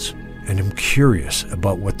emotions and am curious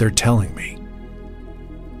about what they're telling me.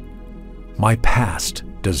 My past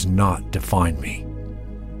does not define me.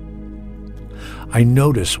 I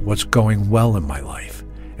notice what's going well in my life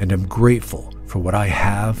and am grateful for what I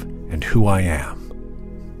have and who I am.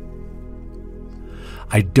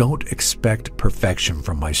 I don't expect perfection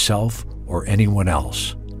from myself or anyone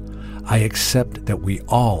else. I accept that we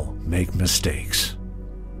all make mistakes.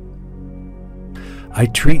 I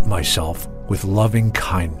treat myself with loving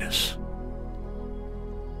kindness.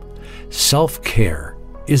 Self-care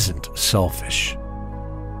isn't selfish.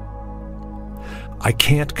 I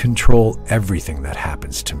can't control everything that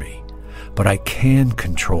happens to me, but I can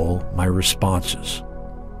control my responses.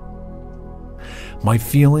 My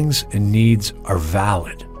feelings and needs are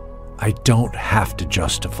valid. I don't have to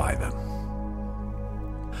justify them.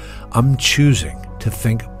 I'm choosing to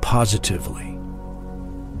think positively.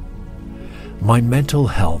 My mental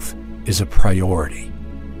health is a priority.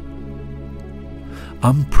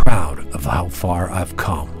 I'm proud of how far I've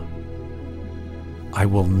come. I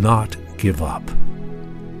will not give up.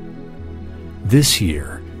 This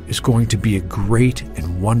year is going to be a great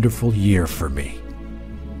and wonderful year for me.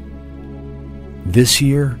 This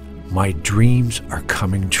year, my dreams are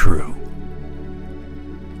coming true.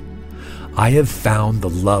 I have found the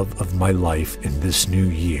love of my life in this new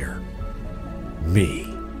year, me.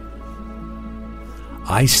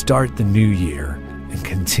 I start the new year and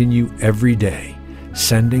continue every day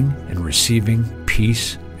sending and receiving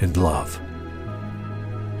peace and love.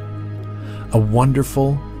 A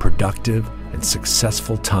wonderful, productive, and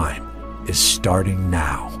successful time is starting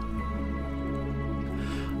now.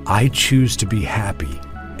 I choose to be happy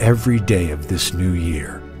every day of this new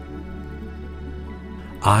year.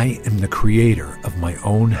 I am the creator of my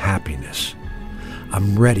own happiness.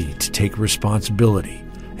 I'm ready to take responsibility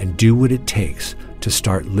and do what it takes to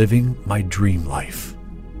start living my dream life.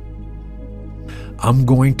 I'm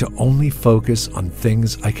going to only focus on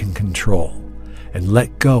things I can control and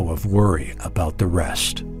let go of worry about the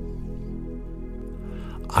rest.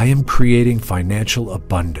 I am creating financial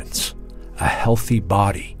abundance, a healthy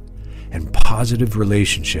body, and positive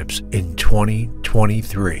relationships in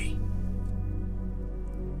 2023.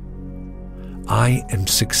 I am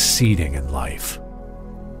succeeding in life.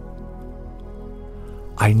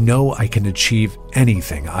 I know I can achieve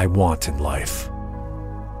anything I want in life.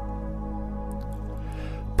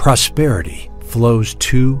 Prosperity flows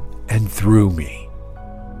to and through me.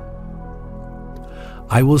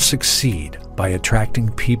 I will succeed by attracting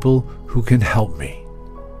people who can help me.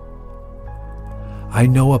 I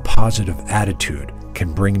know a positive attitude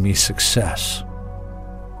can bring me success.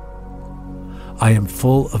 I am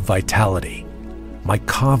full of vitality. My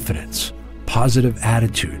confidence, positive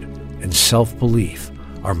attitude, and self-belief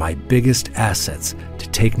are my biggest assets to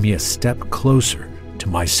take me a step closer to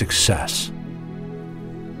my success.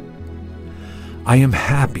 I am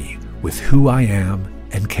happy with who I am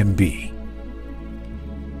and can be.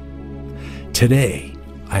 Today,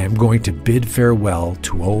 I am going to bid farewell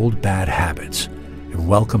to old bad habits and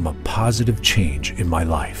welcome a positive change in my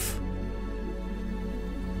life.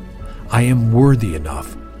 I am worthy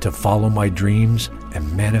enough to follow my dreams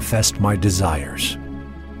and manifest my desires.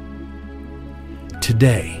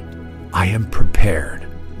 Today, I am prepared.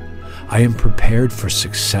 I am prepared for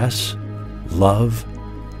success, love,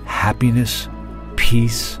 happiness,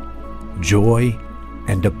 peace, joy,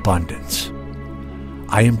 and abundance.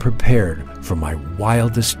 I am prepared for my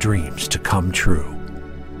wildest dreams to come true.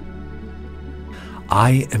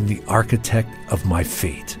 I am the architect of my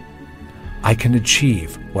fate. I can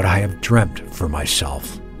achieve what I have dreamt for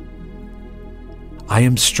myself. I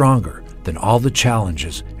am stronger than all the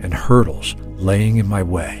challenges and hurdles laying in my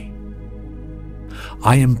way.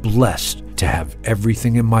 I am blessed to have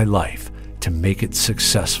everything in my life to make it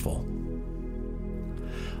successful.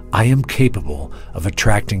 I am capable of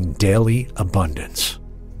attracting daily abundance.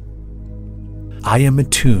 I am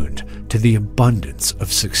attuned to the abundance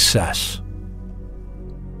of success.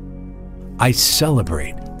 I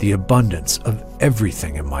celebrate the abundance of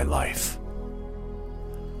everything in my life.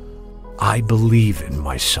 I believe in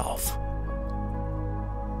myself.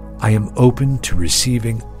 I am open to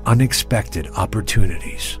receiving unexpected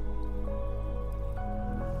opportunities.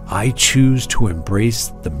 I choose to embrace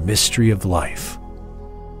the mystery of life.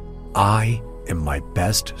 I am my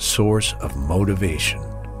best source of motivation.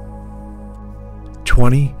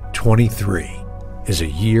 2023 is a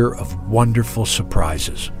year of wonderful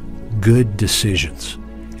surprises, good decisions,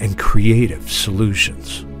 and creative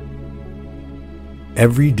solutions.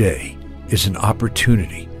 Every day is an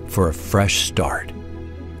opportunity for a fresh start.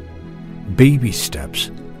 Baby steps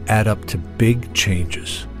add up to big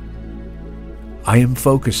changes. I am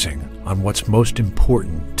focusing on what's most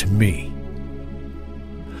important to me.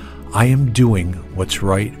 I am doing what's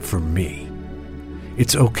right for me.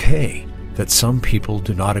 It's okay that some people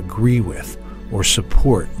do not agree with or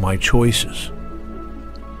support my choices.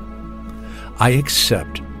 I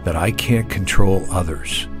accept that I can't control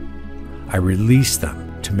others. I release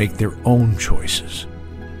them to make their own choices.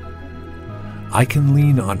 I can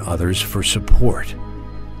lean on others for support.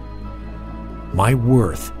 My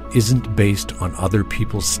worth isn't based on other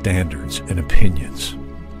people's standards and opinions.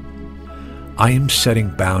 I am setting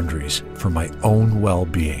boundaries for my own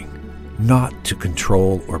well-being, not to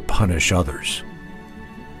control or punish others.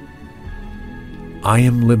 I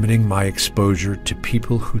am limiting my exposure to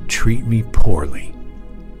people who treat me poorly.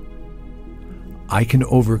 I can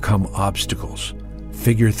overcome obstacles,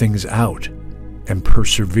 figure things out, and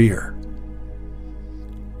persevere.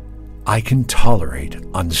 I can tolerate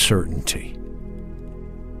uncertainty.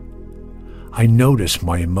 I notice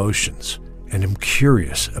my emotions and am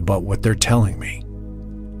curious about what they're telling me.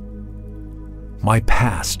 My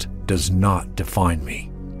past does not define me.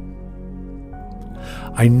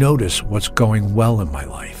 I notice what's going well in my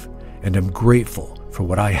life and am grateful for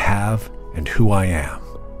what I have and who I am.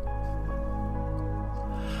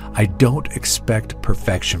 I don't expect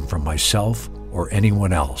perfection from myself or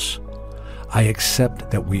anyone else. I accept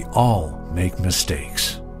that we all make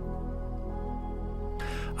mistakes.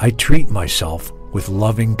 I treat myself with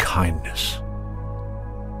loving kindness.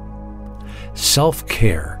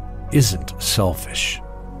 Self-care isn't selfish.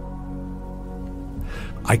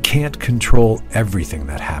 I can't control everything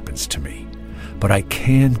that happens to me, but I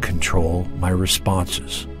can control my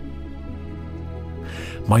responses.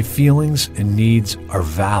 My feelings and needs are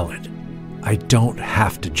valid. I don't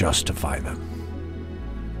have to justify them.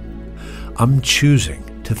 I'm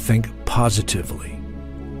choosing to think positively.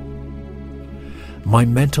 My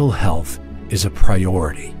mental health is a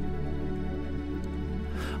priority.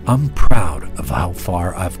 I'm proud of how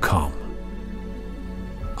far I've come.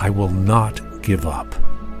 I will not give up.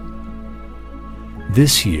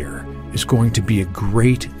 This year is going to be a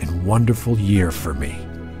great and wonderful year for me.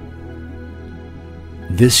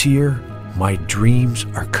 This year, my dreams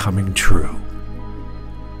are coming true.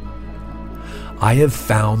 I have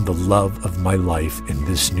found the love of my life in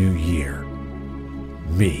this new year,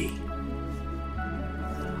 me.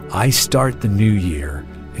 I start the new year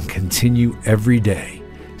and continue every day,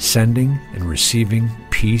 sending and receiving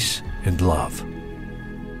peace and love.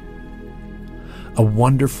 A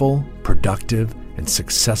wonderful, productive, and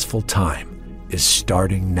successful time is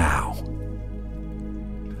starting now.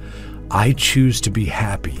 I choose to be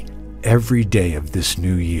happy every day of this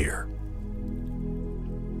new year.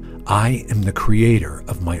 I am the creator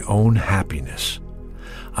of my own happiness.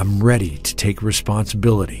 I'm ready to take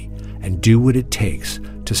responsibility and do what it takes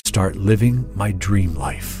to start living my dream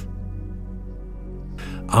life.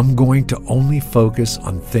 I'm going to only focus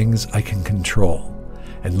on things I can control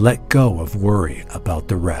and let go of worry about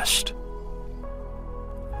the rest.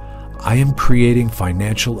 I am creating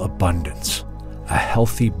financial abundance, a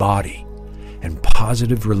healthy body, and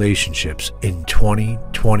positive relationships in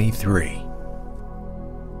 2023.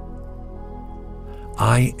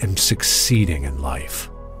 I am succeeding in life.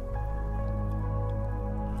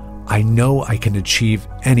 I know I can achieve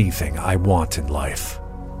anything I want in life.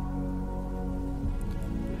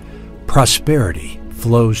 Prosperity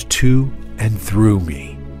flows to and through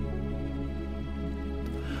me.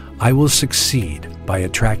 I will succeed by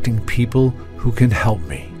attracting people who can help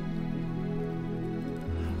me.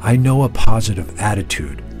 I know a positive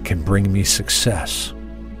attitude can bring me success.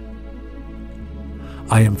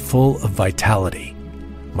 I am full of vitality.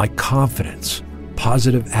 My confidence,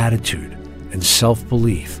 positive attitude, and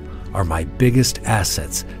self-belief are my biggest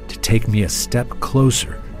assets to take me a step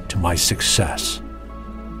closer to my success.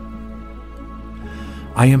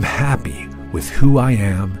 I am happy with who I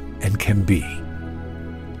am and can be.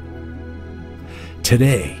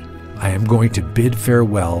 Today, I am going to bid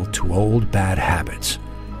farewell to old bad habits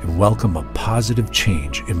and welcome a positive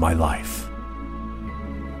change in my life.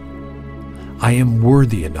 I am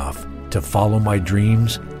worthy enough to follow my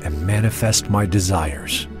dreams and manifest my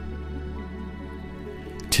desires.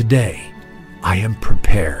 Today, I am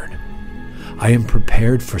prepared. I am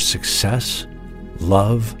prepared for success,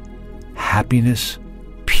 love, happiness,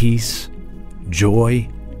 peace, joy,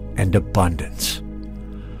 and abundance.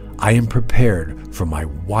 I am prepared for my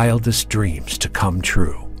wildest dreams to come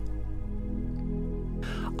true.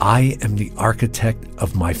 I am the architect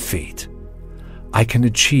of my fate. I can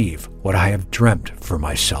achieve what I have dreamt for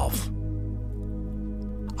myself.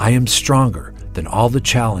 I am stronger than all the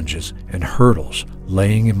challenges and hurdles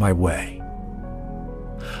laying in my way.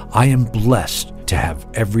 I am blessed to have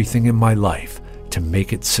everything in my life to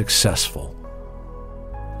make it successful.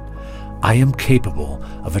 I am capable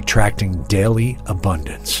of attracting daily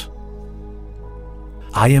abundance.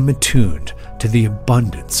 I am attuned to the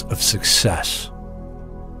abundance of success.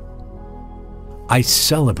 I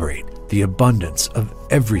celebrate the abundance of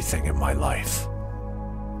everything in my life.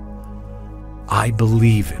 I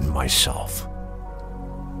believe in myself.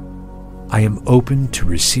 I am open to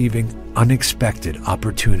receiving unexpected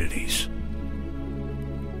opportunities.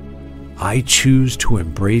 I choose to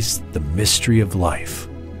embrace the mystery of life.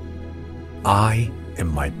 I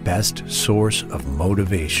am my best source of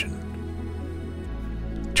motivation.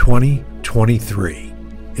 2023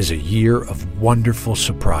 is a year of wonderful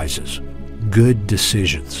surprises, good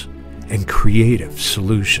decisions, and creative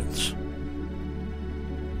solutions.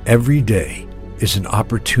 Every day is an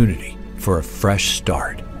opportunity for a fresh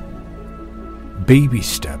start. Baby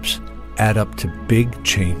steps add up to big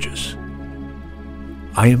changes.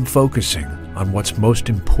 I am focusing on what's most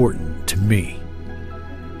important to me.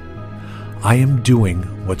 I am doing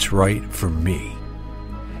what's right for me.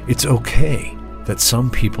 It's okay that some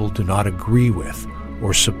people do not agree with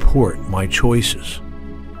or support my choices.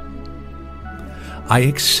 I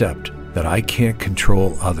accept that I can't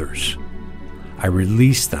control others. I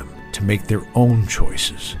release them to make their own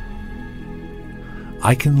choices.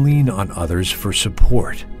 I can lean on others for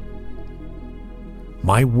support.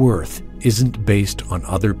 My worth isn't based on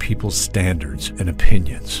other people's standards and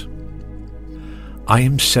opinions. I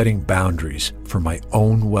am setting boundaries for my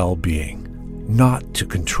own well-being, not to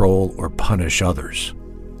control or punish others.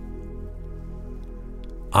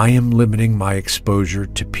 I am limiting my exposure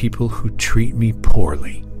to people who treat me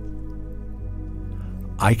poorly.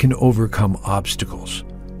 I can overcome obstacles,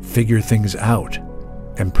 figure things out,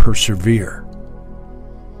 and persevere.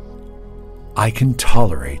 I can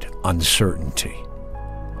tolerate uncertainty.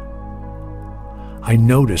 I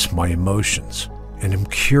notice my emotions and am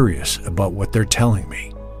curious about what they're telling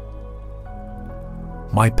me.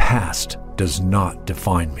 My past does not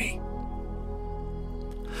define me.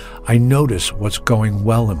 I notice what's going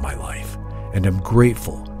well in my life and am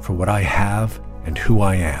grateful for what I have and who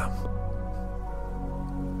I am.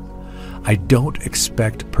 I don't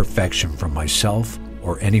expect perfection from myself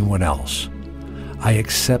or anyone else. I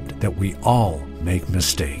accept that we all make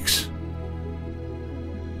mistakes.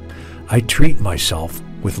 I treat myself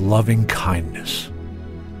with loving kindness.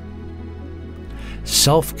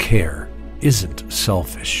 Self-care isn't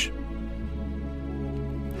selfish.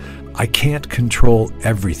 I can't control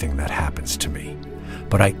everything that happens to me,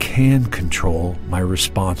 but I can control my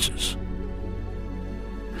responses.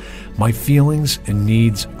 My feelings and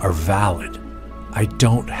needs are valid. I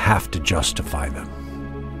don't have to justify them.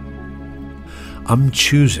 I'm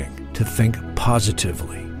choosing to think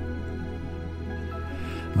positively.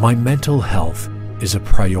 My mental health is a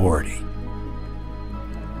priority.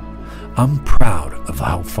 I'm proud of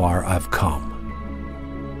how far I've come.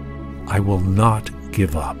 I will not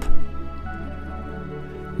give up.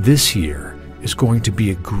 This year is going to be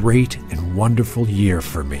a great and wonderful year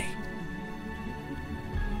for me.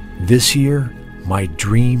 This year, my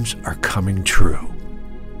dreams are coming true.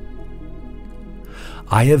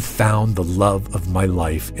 I have found the love of my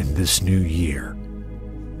life in this new year,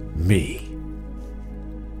 me.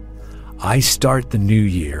 I start the new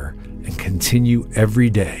year and continue every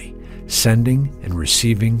day sending and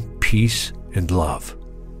receiving peace and love.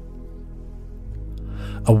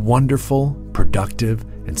 A wonderful, productive,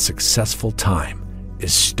 and successful time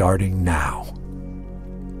is starting now.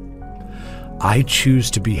 I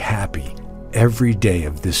choose to be happy every day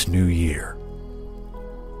of this new year.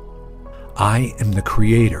 I am the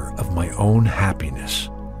creator of my own happiness.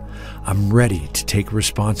 I'm ready to take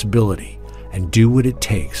responsibility and do what it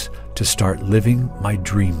takes to start living my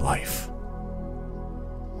dream life.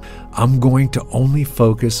 I'm going to only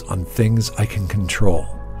focus on things I can control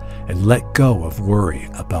and let go of worry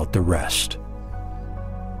about the rest.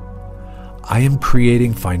 I am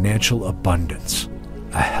creating financial abundance,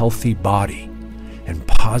 a healthy body, and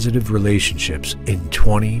positive relationships in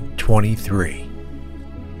 2023.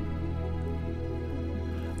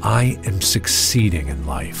 I am succeeding in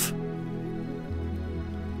life.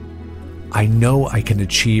 I know I can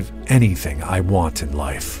achieve anything I want in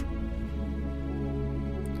life.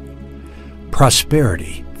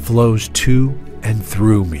 Prosperity flows to and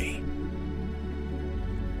through me.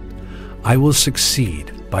 I will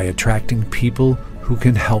succeed by attracting people who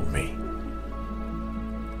can help me.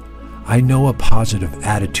 I know a positive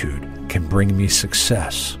attitude can bring me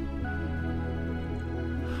success.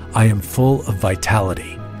 I am full of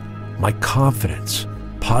vitality. My confidence,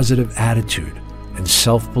 positive attitude, and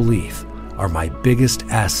self-belief are my biggest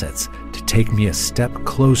assets to take me a step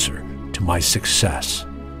closer to my success.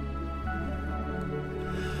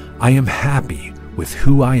 I am happy with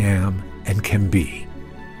who I am and can be.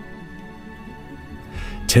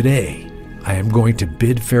 Today, I am going to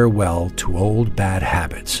bid farewell to old bad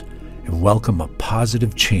habits and welcome a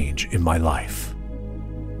positive change in my life.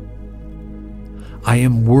 I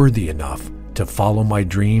am worthy enough to follow my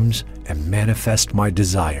dreams and manifest my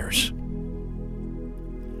desires.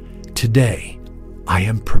 Today, I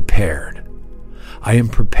am prepared. I am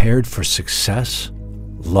prepared for success,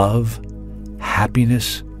 love,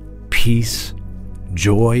 happiness, peace,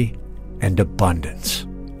 joy, and abundance.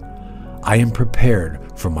 I am prepared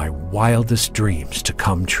for my wildest dreams to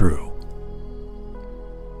come true.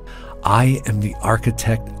 I am the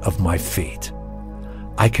architect of my fate.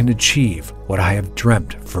 I can achieve what I have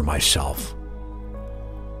dreamt for myself.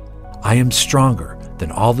 I am stronger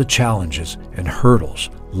than all the challenges and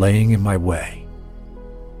hurdles laying in my way.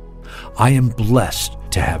 I am blessed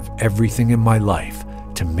to have everything in my life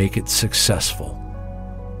to make it successful.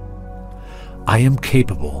 I am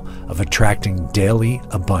capable of attracting daily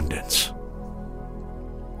abundance.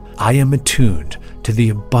 I am attuned to the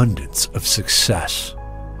abundance of success.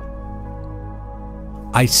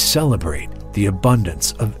 I celebrate the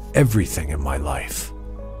abundance of everything in my life.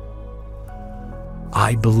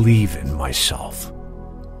 I believe in myself.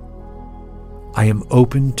 I am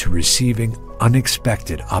open to receiving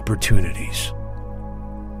unexpected opportunities.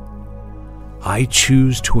 I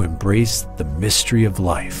choose to embrace the mystery of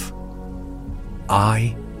life.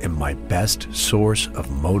 I am my best source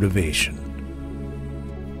of motivation.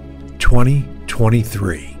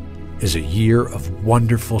 2023 is a year of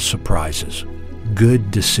wonderful surprises,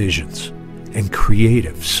 good decisions, and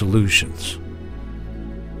creative solutions.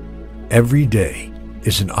 Every day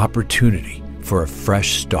is an opportunity for a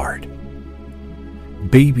fresh start.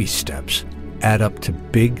 Baby steps add up to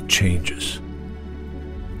big changes.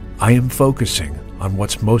 I am focusing on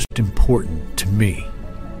what's most important to me.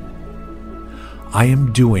 I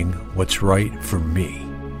am doing what's right for me.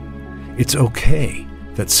 It's okay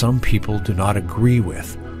that some people do not agree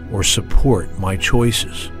with or support my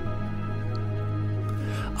choices.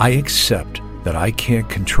 I accept that I can't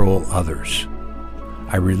control others.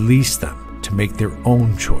 I release them to make their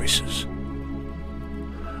own choices.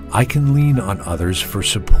 I can lean on others for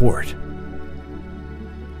support.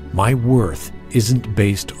 My worth isn't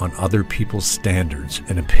based on other people's standards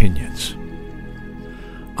and opinions.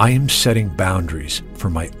 I am setting boundaries for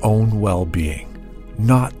my own well-being,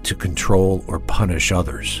 not to control or punish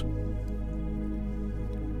others.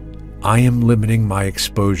 I am limiting my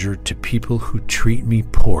exposure to people who treat me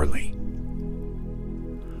poorly.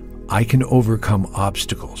 I can overcome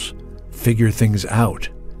obstacles, figure things out,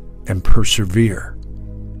 and persevere.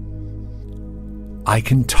 I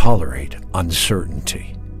can tolerate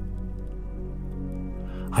uncertainty.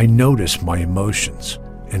 I notice my emotions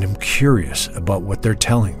and am curious about what they're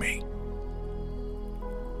telling me.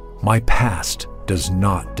 My past does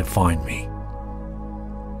not define me.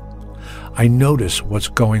 I notice what's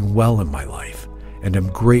going well in my life and am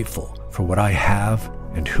grateful for what I have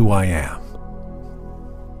and who I am.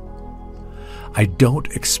 I don't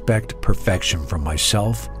expect perfection from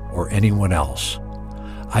myself or anyone else.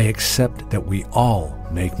 I accept that we all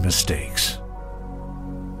make mistakes.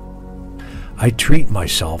 I treat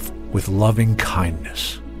myself with loving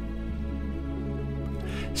kindness.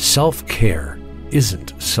 Self-care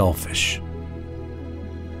isn't selfish.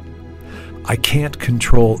 I can't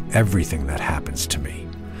control everything that happens to me,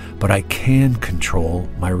 but I can control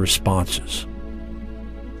my responses.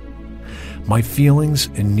 My feelings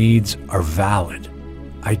and needs are valid.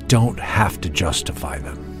 I don't have to justify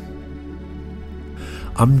them.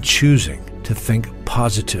 I'm choosing to think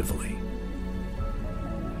positively.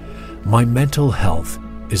 My mental health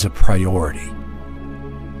is a priority.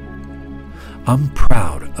 I'm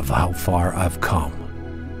proud of how far I've come.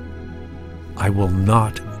 I will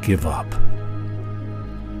not give up.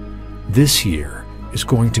 This year is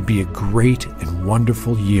going to be a great and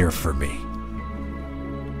wonderful year for me.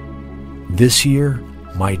 This year,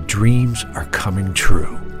 my dreams are coming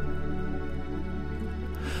true.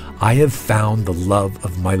 I have found the love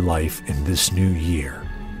of my life in this new year,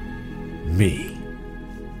 me.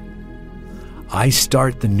 I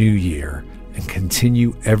start the new year and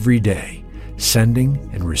continue every day, sending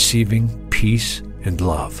and receiving peace and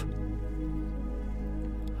love.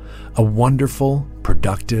 A wonderful,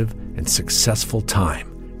 productive, and successful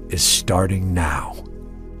time is starting now.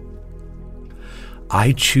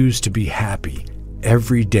 I choose to be happy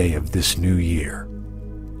every day of this new year.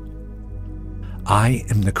 I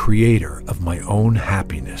am the creator of my own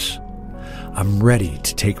happiness. I'm ready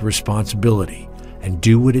to take responsibility and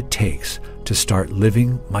do what it takes to start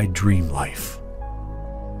living my dream life.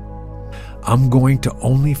 I'm going to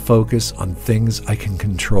only focus on things I can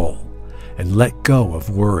control and let go of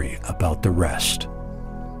worry about the rest.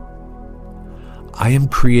 I am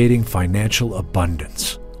creating financial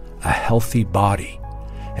abundance, a healthy body,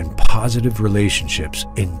 and positive relationships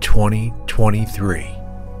in 2023.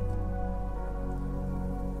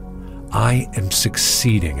 I am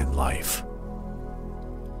succeeding in life.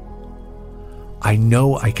 I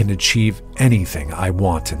know I can achieve anything I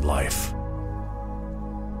want in life.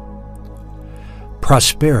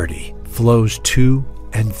 Prosperity flows to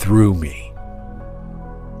and through me.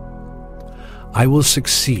 I will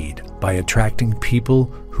succeed by attracting people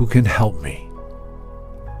who can help me.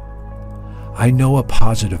 I know a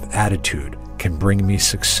positive attitude can bring me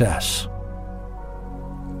success.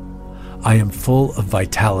 I am full of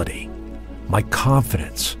vitality. My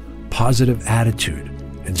confidence, positive attitude,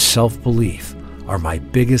 and self-belief are my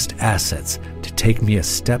biggest assets to take me a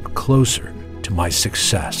step closer to my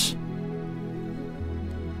success.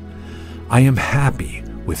 I am happy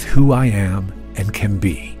with who I am and can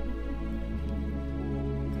be.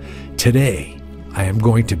 Today, I am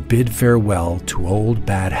going to bid farewell to old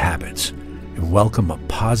bad habits and welcome a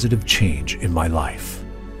positive change in my life.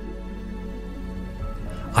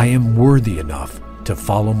 I am worthy enough to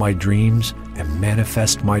follow my dreams and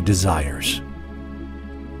manifest my desires.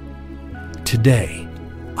 Today,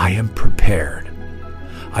 I am prepared.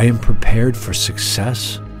 I am prepared for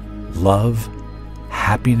success, love,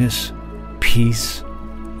 happiness, peace,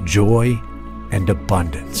 joy, and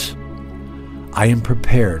abundance. I am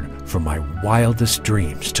prepared for my wildest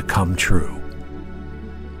dreams to come true.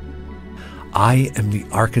 I am the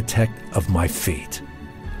architect of my fate.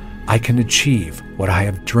 I can achieve what I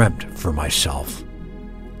have dreamt for myself.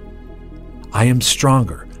 I am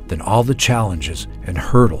stronger than all the challenges and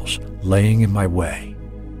hurdles laying in my way.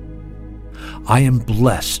 I am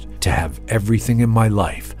blessed to have everything in my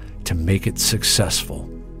life to make it successful.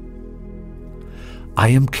 I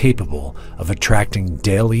am capable of attracting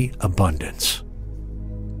daily abundance.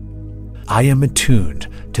 I am attuned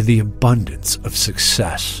to the abundance of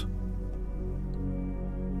success.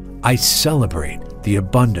 I celebrate the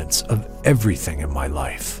abundance of everything in my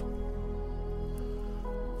life.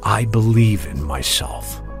 I believe in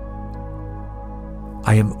myself.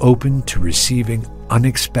 I am open to receiving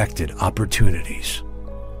unexpected opportunities.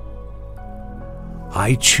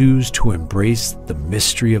 I choose to embrace the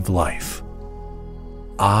mystery of life.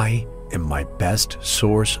 I am my best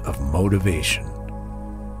source of motivation.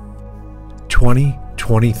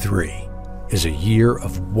 2023 is a year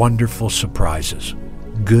of wonderful surprises,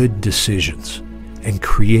 good decisions, and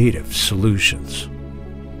creative solutions.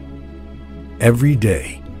 Every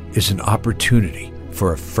day is an opportunity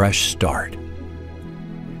for a fresh start.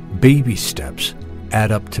 Baby steps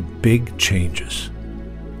add up to big changes.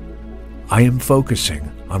 I am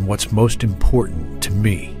focusing on what's most important to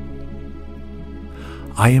me.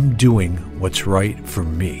 I am doing what's right for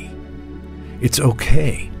me. It's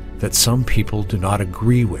okay that some people do not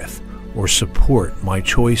agree with or support my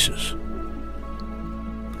choices.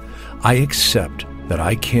 I accept that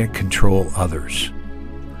I can't control others.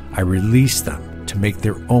 I release them to make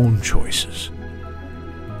their own choices.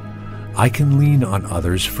 I can lean on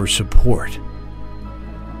others for support.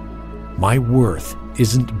 My worth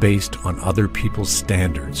isn't based on other people's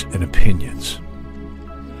standards and opinions.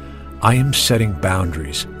 I am setting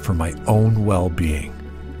boundaries for my own well-being,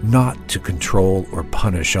 not to control or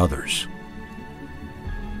punish others.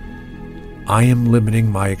 I am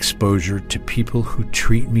limiting my exposure to people who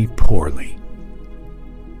treat me poorly.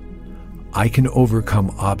 I can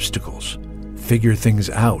overcome obstacles, figure things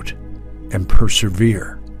out, and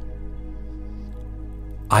persevere.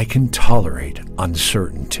 I can tolerate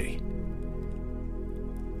uncertainty.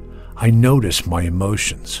 I notice my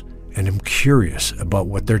emotions and am curious about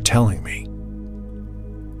what they're telling me.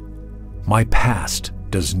 My past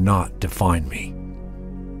does not define me.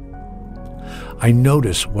 I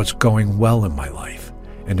notice what's going well in my life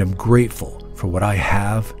and am grateful for what I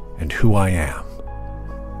have and who I am.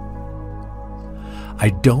 I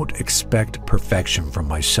don't expect perfection from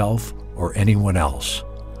myself or anyone else.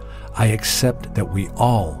 I accept that we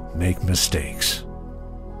all make mistakes.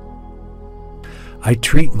 I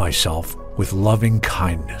treat myself with loving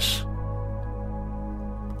kindness.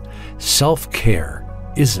 Self-care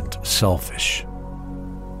isn't selfish.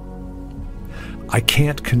 I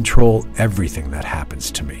can't control everything that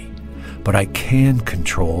happens to me, but I can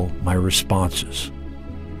control my responses.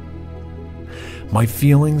 My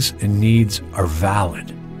feelings and needs are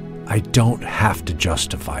valid. I don't have to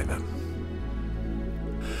justify them.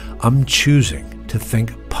 I'm choosing to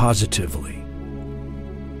think positively.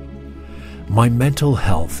 My mental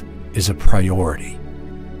health is a priority.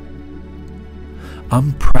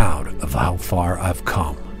 I'm proud of how far I've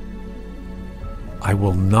come. I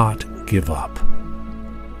will not give up.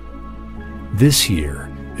 This year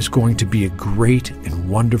is going to be a great and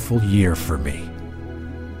wonderful year for me.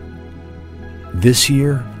 This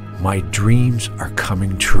year, my dreams are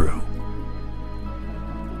coming true.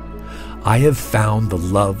 I have found the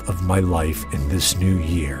love of my life in this new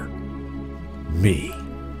year, me.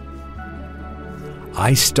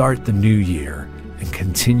 I start the new year and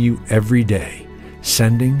continue every day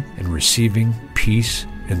sending and receiving peace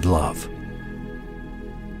and love.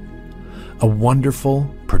 A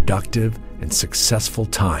wonderful, productive, and successful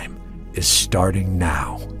time is starting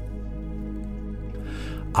now.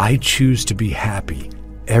 I choose to be happy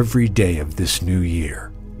every day of this new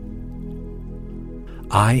year.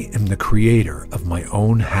 I am the creator of my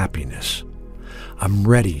own happiness. I'm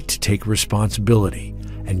ready to take responsibility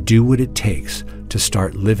and do what it takes to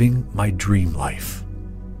start living my dream life.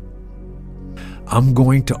 I'm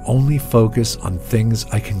going to only focus on things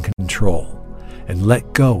I can control and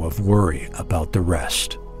let go of worry about the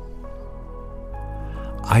rest.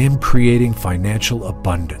 I am creating financial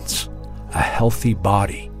abundance, a healthy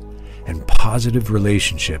body, and positive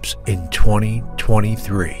relationships in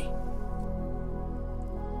 2023.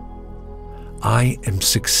 I am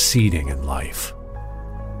succeeding in life.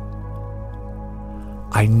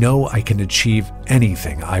 I know I can achieve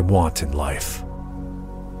anything I want in life.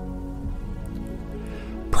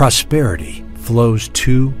 Prosperity flows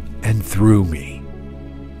to and through me.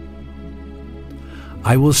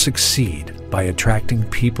 I will succeed by attracting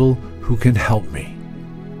people who can help me.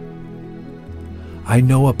 I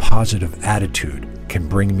know a positive attitude can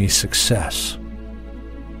bring me success.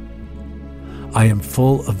 I am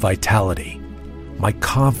full of vitality. My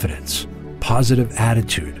confidence, positive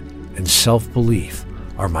attitude, and self-belief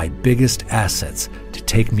are my biggest assets to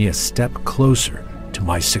take me a step closer to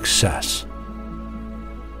my success.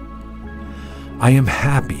 I am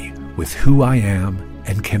happy with who I am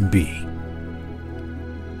and can be.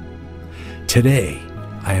 Today,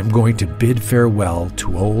 I am going to bid farewell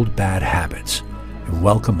to old bad habits and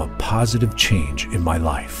welcome a positive change in my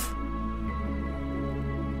life.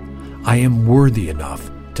 I am worthy enough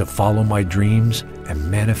to follow my dreams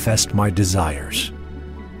and manifest my desires.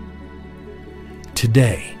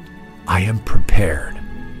 Today, I am prepared.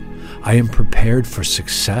 I am prepared for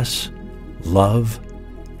success, love,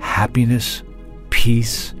 happiness,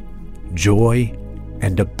 peace, joy,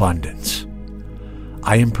 and abundance.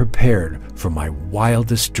 I am prepared for my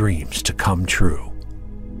wildest dreams to come true.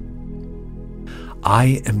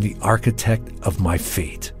 I am the architect of my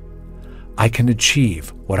fate. I can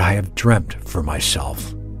achieve what I have dreamt for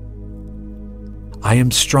myself. I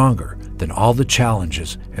am stronger than all the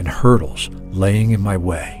challenges and hurdles laying in my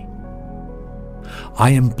way.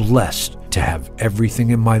 I am blessed to have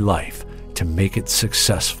everything in my life to make it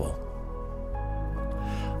successful.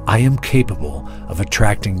 I am capable of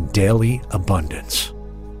attracting daily abundance.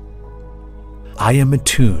 I am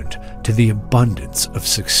attuned to the abundance of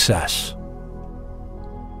success.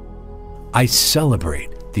 I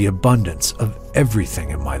celebrate the abundance of everything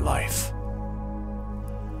in my life.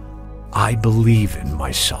 I believe in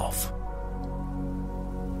myself.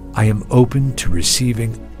 I am open to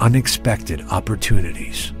receiving unexpected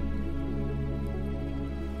opportunities.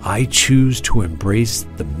 I choose to embrace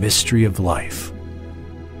the mystery of life.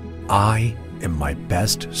 I am my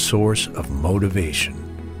best source of motivation.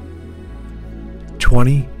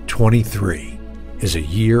 2023 is a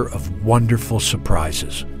year of wonderful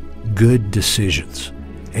surprises, good decisions,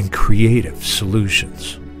 and creative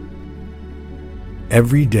solutions.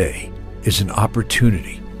 Every day is an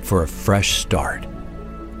opportunity for a fresh start.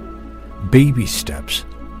 Baby steps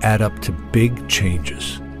add up to big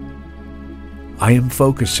changes. I am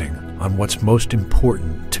focusing on what's most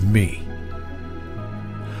important to me.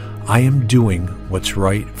 I am doing what's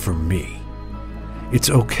right for me. It's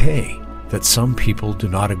okay that some people do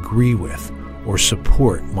not agree with or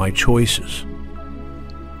support my choices.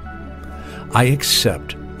 I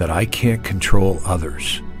accept that I can't control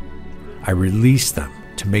others. I release them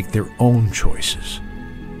to make their own choices.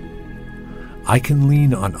 I can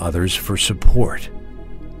lean on others for support.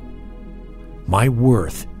 My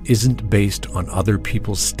worth isn't based on other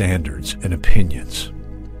people's standards and opinions.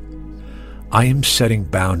 I am setting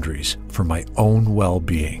boundaries for my own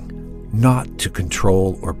well-being, not to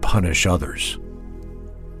control or punish others.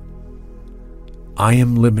 I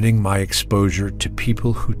am limiting my exposure to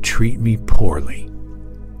people who treat me poorly.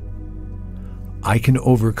 I can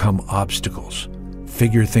overcome obstacles,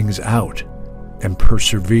 figure things out, and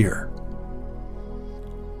persevere.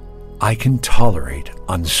 I can tolerate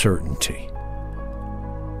uncertainty.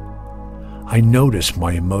 I notice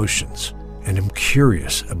my emotions and am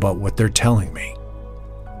curious about what they're telling me.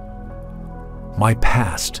 My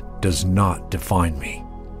past does not define me.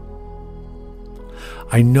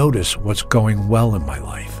 I notice what's going well in my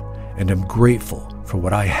life and am grateful for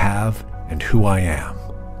what I have and who I am.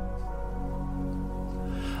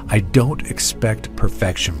 I don't expect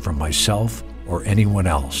perfection from myself or anyone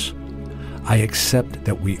else. I accept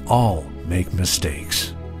that we all make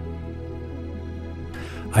mistakes.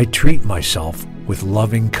 I treat myself with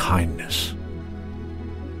loving kindness.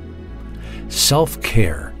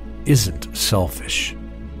 Self-care isn't selfish.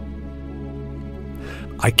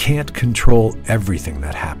 I can't control everything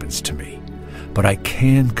that happens to me, but I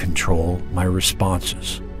can control my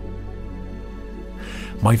responses.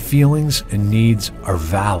 My feelings and needs are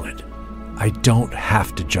valid. I don't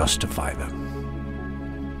have to justify them.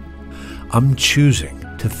 I'm choosing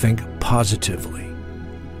to think positively.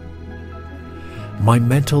 My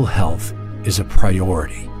mental health is a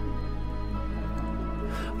priority.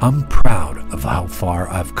 I'm proud of how far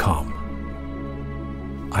I've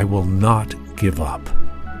come. I will not give up.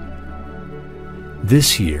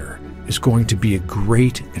 This year is going to be a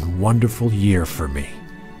great and wonderful year for me.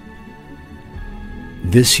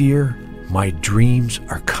 This year, my dreams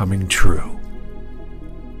are coming true.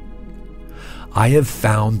 I have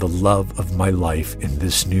found the love of my life in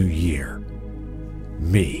this new year,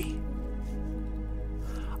 me.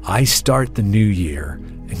 I start the new year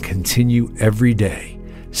and continue every day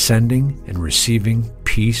sending and receiving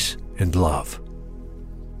peace and love.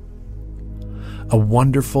 A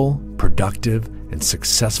wonderful, productive, and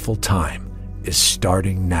successful time is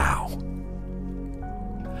starting now.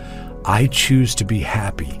 I choose to be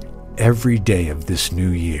happy every day of this new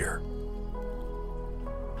year.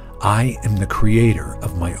 I am the creator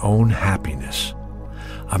of my own happiness.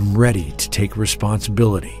 I'm ready to take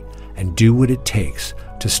responsibility and do what it takes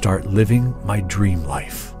to start living my dream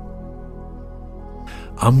life.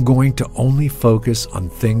 I'm going to only focus on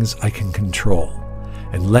things I can control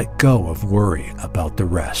and let go of worry about the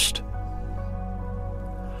rest.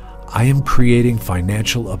 I am creating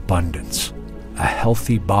financial abundance, a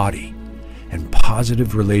healthy body, and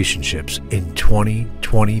positive relationships in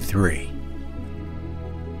 2023.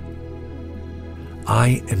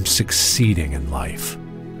 I am succeeding in life.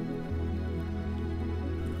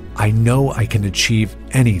 I know I can achieve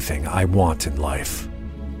anything I want in life.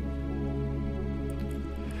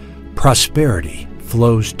 Prosperity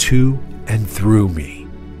flows to and through me.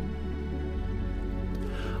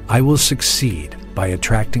 I will succeed by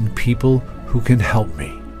attracting people who can help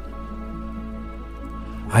me.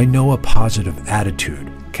 I know a positive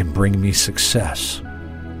attitude can bring me success.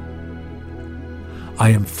 I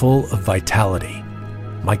am full of vitality.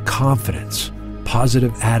 My confidence,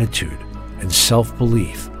 positive attitude, and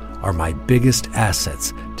self-belief are my biggest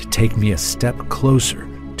assets to take me a step closer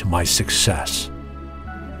to my success.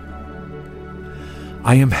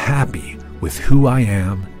 I am happy with who I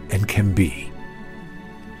am and can be.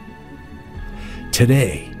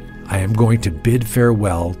 Today, I am going to bid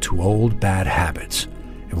farewell to old bad habits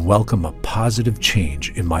and welcome a positive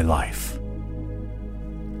change in my life.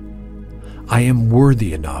 I am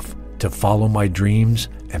worthy enough to follow my dreams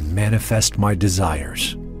and manifest my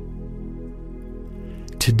desires.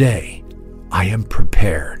 Today, I am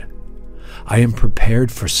prepared. I am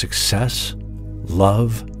prepared for success,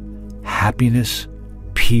 love, happiness,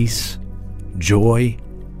 peace, joy,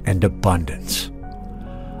 and abundance.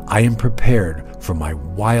 I am prepared for my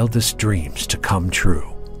wildest dreams to come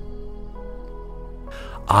true.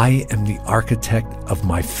 I am the architect of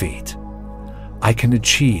my fate. I can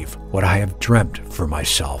achieve what I have dreamt for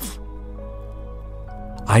myself.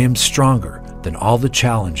 I am stronger than all the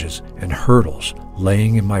challenges and hurdles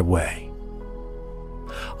laying in my way.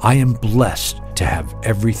 I am blessed to have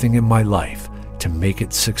everything in my life to make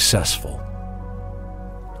it successful.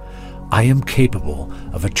 I am capable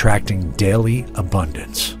of attracting daily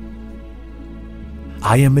abundance.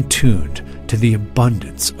 I am attuned to the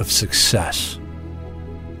abundance of success.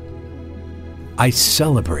 I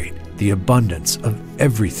celebrate the abundance of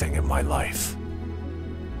everything in my life.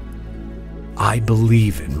 I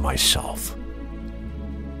believe in myself.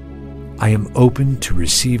 I am open to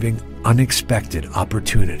receiving unexpected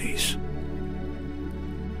opportunities.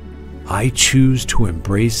 I choose to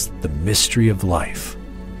embrace the mystery of life.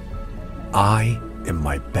 I am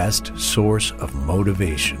my best source of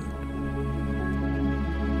motivation.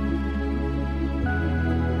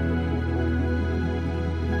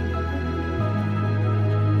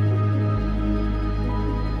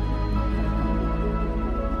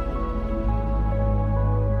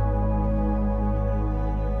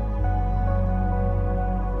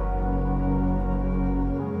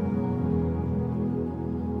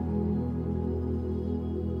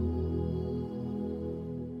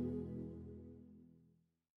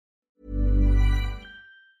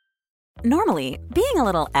 Normally, being a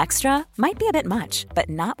little extra might be a bit much, but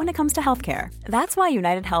not when it comes to healthcare. That's why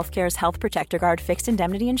United Healthcare's Health Protector Guard fixed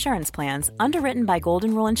indemnity insurance plans, underwritten by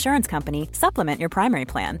Golden Rule Insurance Company, supplement your primary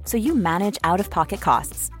plan so you manage out-of-pocket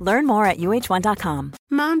costs. Learn more at uh1.com.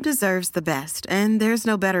 Mom deserves the best, and there's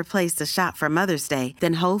no better place to shop for Mother's Day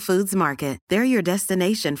than Whole Foods Market. They're your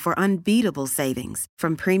destination for unbeatable savings,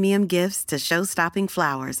 from premium gifts to show-stopping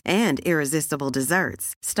flowers and irresistible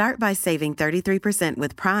desserts. Start by saving 33%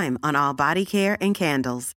 with Prime on all body care and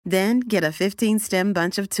candles. Then get a 15-stem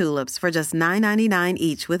bunch of tulips for just $9.99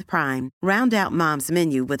 each with Prime. Round out Mom's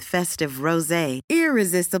menu with festive rosé,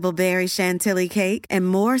 irresistible berry chantilly cake, and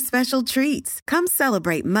more special treats. Come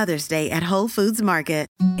celebrate Mother's Day at Whole Foods Market.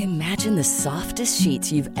 Imagine the softest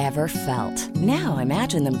sheets you've ever felt. Now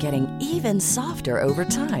imagine them getting even softer over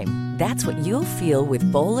time. That's what you'll feel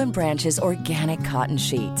with Boll & Branch's organic cotton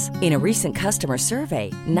sheets. In a recent customer survey,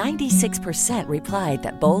 96% replied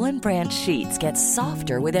that Boll & Branch sheets get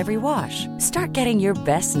softer with every wash. Start getting your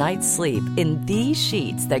best night's sleep in these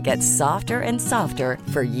sheets that get softer and softer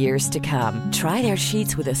for years to come. Try their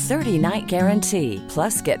sheets with a 30-night guarantee.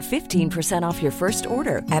 Plus, get 15% off your first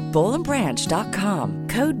order at bollandbranch.com.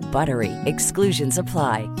 Code BUTTERY. Exclusions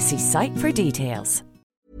apply. See site for details.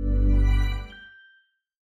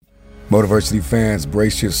 Motiversity fans,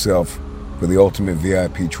 brace yourself for the ultimate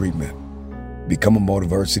VIP treatment. Become a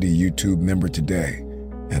Motiversity YouTube member today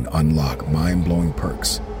and unlock mind-blowing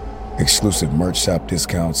perks. Exclusive merch shop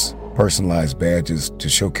discounts, personalized badges to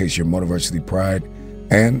showcase your Motiversity pride,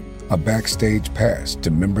 and a backstage pass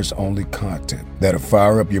to members-only content that'll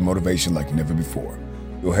fire up your motivation like never before.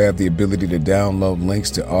 You'll have the ability to download links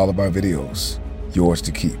to all of our videos, yours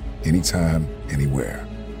to keep, anytime, anywhere.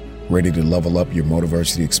 Ready to level up your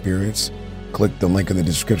Motiversity experience? Click the link in the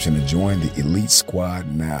description to join the Elite Squad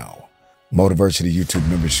now. Motiversity YouTube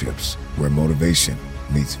memberships, where motivation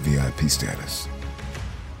meets VIP status.